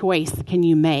 Which choice can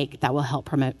you make that will help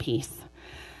promote peace?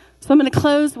 So I'm going to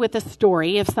close with a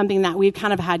story of something that we've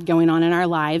kind of had going on in our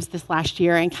lives this last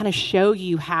year and kind of show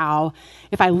you how,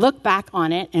 if I look back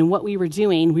on it and what we were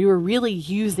doing, we were really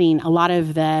using a lot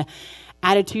of the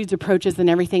attitudes, approaches, and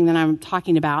everything that I'm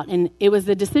talking about. And it was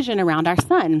the decision around our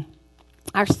son.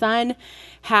 Our son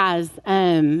has,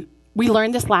 we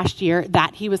learned this last year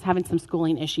that he was having some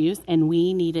schooling issues, and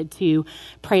we needed to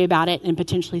pray about it and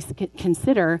potentially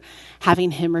consider having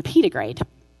him repeat a grade.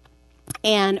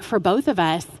 And for both of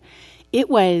us,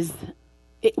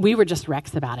 we were just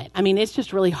wrecks about it. I mean, it's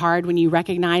just really hard when you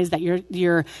recognize that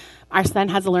our son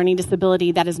has a learning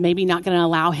disability that is maybe not going to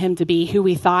allow him to be who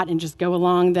we thought and just go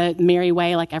along the merry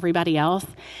way like everybody else.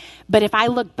 But if I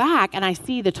look back and I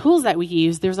see the tools that we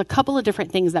used, there's a couple of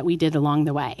different things that we did along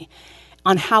the way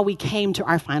on how we came to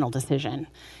our final decision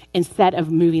instead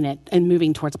of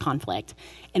moving towards conflict.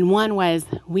 And one was,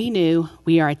 we knew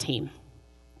we are a team.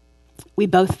 We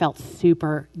both felt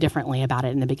super differently about it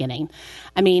in the beginning.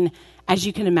 I mean, as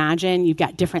you can imagine, you've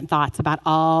got different thoughts about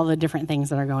all the different things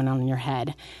that are going on in your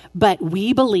head. But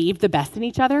we believed the best in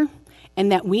each other,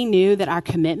 and that we knew that our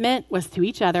commitment was to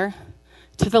each other,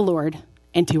 to the Lord,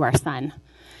 and to our son.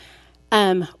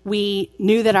 We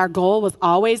knew that our goal was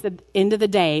always, at the end of the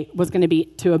day, was going to be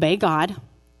to obey God,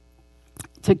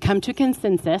 to come to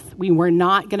consensus. We were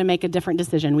not going to make a different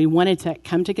decision. We wanted to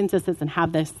come to consensus and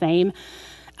have the same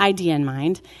idea in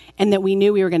mind, and that we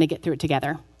knew we were going to get through it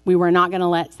together. We were not going to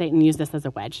let Satan use this as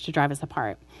a wedge to drive us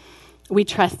apart. We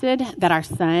trusted that our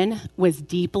son was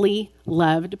deeply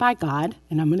loved by God,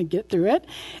 and I'm going to get through it,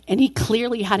 and he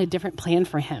clearly had a different plan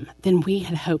for him than we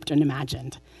had hoped and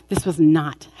imagined. This was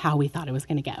not how we thought it was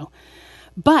going to go.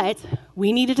 But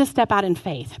we needed to step out in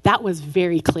faith. That was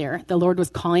very clear. The Lord was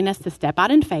calling us to step out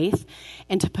in faith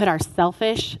and to put our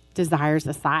selfish desires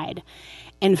aside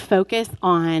and focus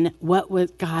on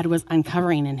what God was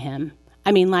uncovering in him.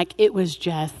 I mean, like, it was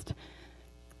just,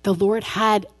 the Lord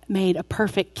had made a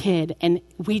perfect kid, and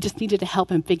we just needed to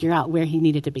help him figure out where he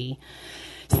needed to be.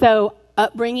 So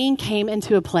upbringing came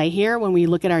into a play here when we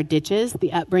look at our ditches,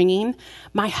 the upbringing.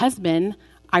 My husband,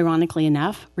 ironically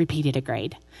enough, repeated a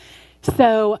grade.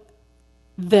 So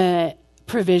the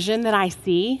provision that I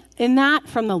see in that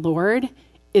from the Lord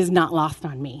is not lost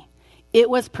on me. It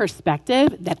was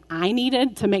perspective that I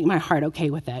needed to make my heart okay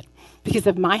with it. Because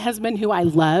if my husband, who I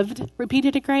loved,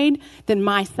 repeated a grade, then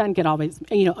my son could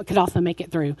also make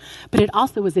it through. But it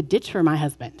also was a ditch for my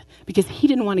husband because he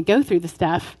didn't want to go through the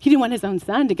stuff. He didn't want his own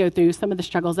son to go through some of the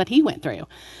struggles that he went through.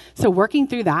 So working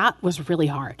through that was really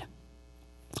hard.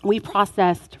 We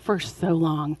processed for so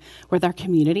long with our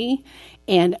community,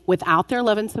 and without their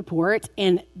love and support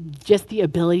and just the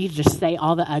ability to just say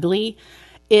all the ugly,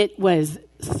 it was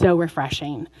so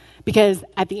refreshing. Because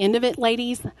at the end of it,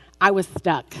 ladies, I was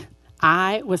stuck.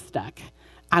 I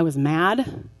was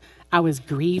mad. I was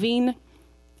grieving.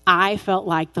 I felt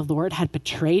like the Lord had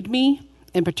betrayed me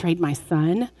and betrayed my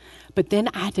son. But then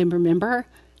I had to remember,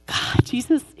 God,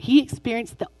 Jesus, he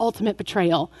experienced the ultimate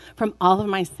betrayal from all of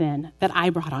my sin that I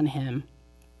brought on him.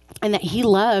 And that he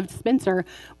loved Spencer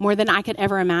more than I could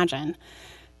ever imagine.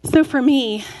 So for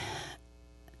me,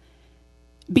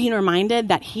 being reminded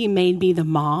that he made me the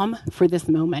mom for this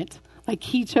moment. Like,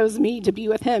 he chose me to be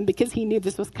with him because he knew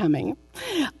this was coming.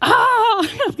 I'm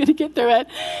going to get through it.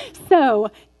 So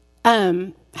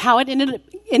how it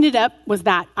ended up was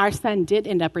that our son did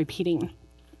end up repeating,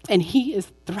 and he is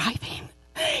thriving.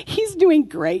 He's doing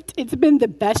great. It's been the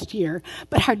best year.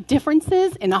 But our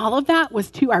differences in all of that was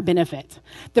to our benefit.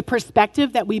 The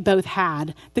perspective that we both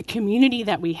had, the community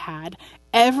that we had,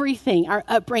 everything, our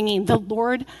upbringing, the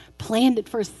Lord planned it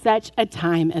for such a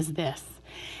time as this.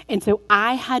 And so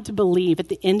I had to believe at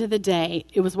the end of the day,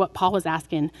 it was what Paul was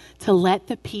asking, to let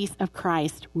the peace of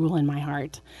Christ rule in my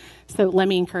heart. So let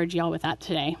me encourage y'all with that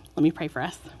today. Let me pray for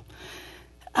us.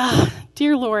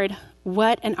 Dear Lord,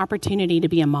 what an opportunity to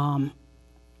be a mom.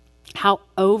 How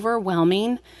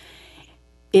overwhelming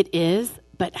it is,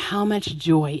 but how much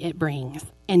joy it brings.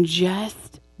 And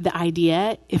just the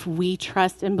idea, if we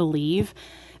trust and believe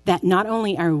that not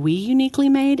only are we uniquely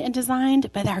made and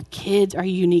designed, but our kids are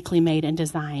uniquely made and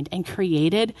designed and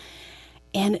created.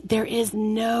 And there is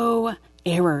no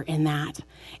error in that.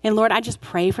 And Lord, I just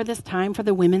pray for this time for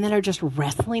the women that are just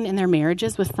wrestling in their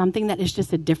marriages with something that is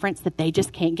just a difference that they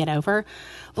just can't get over.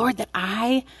 Lord, that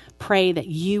I pray that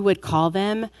you would call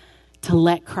them to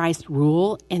let Christ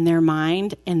rule in their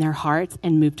mind, in their hearts,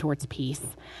 and move towards peace.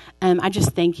 I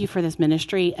just thank you for this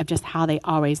ministry of just how they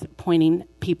always pointing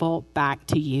people back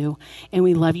to you. And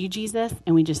we love you, Jesus,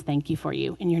 and we just thank you for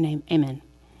you. In your name, amen.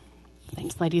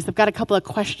 Thanks, ladies. I've got a couple of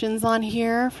questions on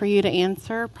here for you to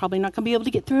answer. Probably not going to be able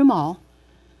to get through them all,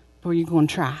 but you're going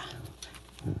to try.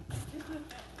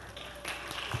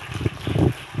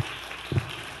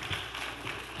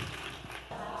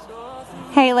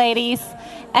 Hey, ladies.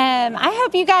 I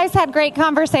hope you guys had great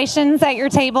conversations at your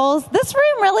tables. This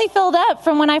room really filled up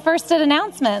from when I first did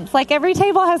announcements. Like, every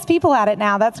table has people at it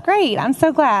now. That's great. I'm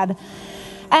so glad.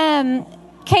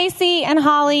 Casey and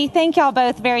Holly, thank y'all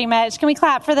both very much. Can we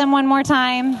clap for them one more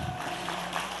time?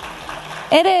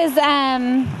 It is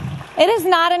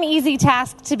not an easy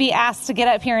task to be asked to get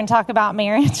up here and talk about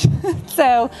marriage.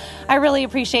 So I really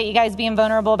appreciate you guys being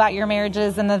vulnerable about your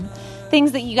marriages and the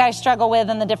things that you guys struggle with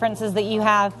and the differences that you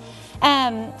have.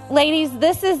 Ladies,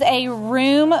 this is a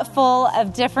room full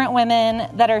of different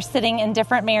women that are sitting in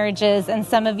different marriages, and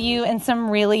some of you in some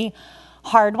really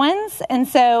hard ones. And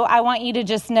so I want you to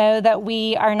just know that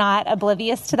we are not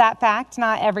oblivious to that fact.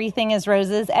 Not everything is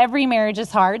roses. Every marriage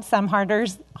is hard, some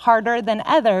harder than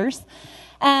others.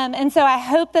 And so I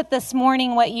hope that this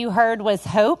morning what you heard was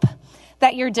hope,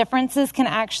 that your differences can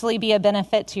actually be a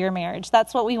benefit to your marriage.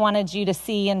 That's what we wanted you to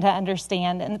see and to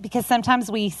understand. And because sometimes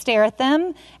we stare at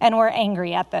them and we're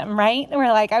angry at them, right?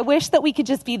 We're like, I wish that we could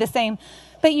just be the same.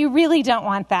 But you really don't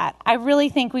want that. I really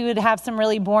think we would have some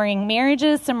really boring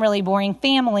marriages, some really boring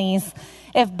families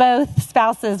if both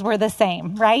spouses were the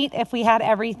same, right? If we had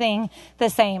everything the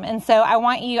same. And so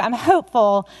I'm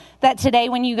hopeful that today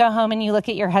when you go home and you look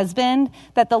at your husband,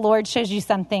 that the Lord shows you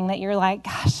something that you're like,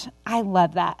 gosh, I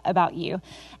love that about you.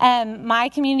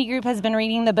 My community group has been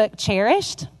reading the book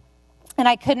Cherished, and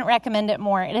I couldn't recommend it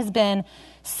more. It has been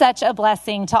such a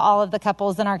blessing to all of the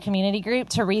couples in our community group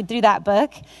to read through that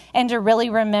book and to really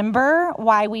remember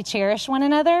why we cherish one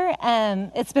another.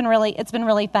 It's been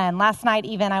really fun. Last night,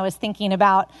 even, I was thinking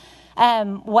about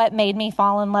what made me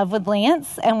fall in love with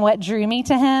Lance and what drew me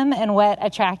to him and what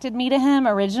attracted me to him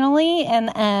originally. And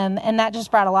that just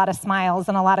brought a lot of smiles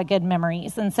and a lot of good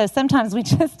memories. And so sometimes we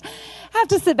just have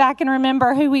to sit back and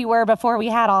remember who we were before we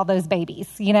had all those babies,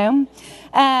 you know?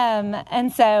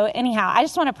 And so anyhow, I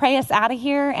just want to pray us out of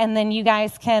here, and then you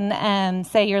guys can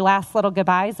say your last little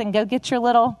goodbyes and go get your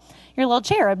little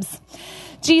cherubs.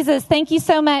 Jesus, thank you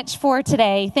so much for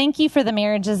today. Thank you for the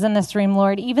marriages in this room,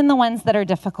 Lord, even the ones that are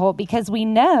difficult, because we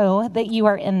know that you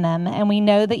are in them, and we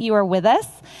know that you are with us,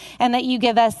 and that you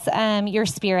give us your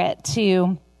spirit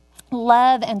to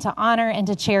love and to honor and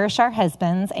to cherish our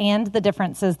husbands and the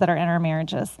differences that are in our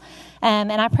marriages.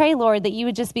 And I pray, Lord, that you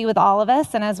would just be with all of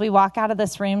us. And as we walk out of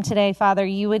this room today, Father,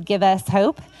 you would give us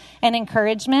hope and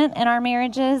encouragement in our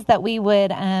marriages, that we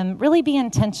would really be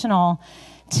intentional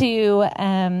to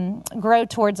grow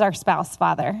towards our spouse,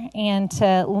 Father, and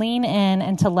to lean in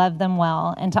and to love them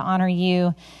well and to honor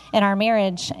you in our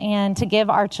marriage, and to give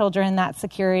our children that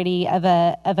security of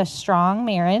a strong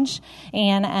marriage,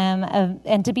 and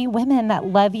to be women that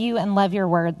love you and love your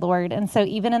word, Lord. And so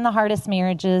even in the hardest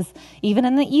marriages, even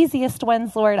in the easiest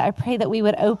ones, Lord, I pray that we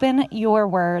would open your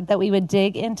word, that we would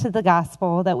dig into the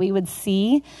gospel, that we would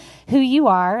see who you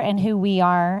are and who we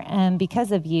are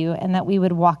because of you, and that we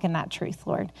would walk in that truth,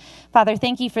 Lord. Father,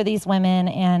 thank you for these women,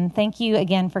 and thank you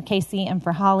again for Casey and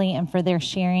for Holly and for their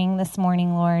sharing this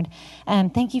morning, Lord.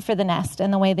 Thank you for the Nest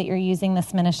and the way that you're using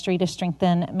this ministry to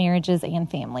strengthen marriages and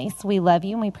families. We love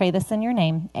you, and we pray this in your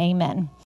name. Amen.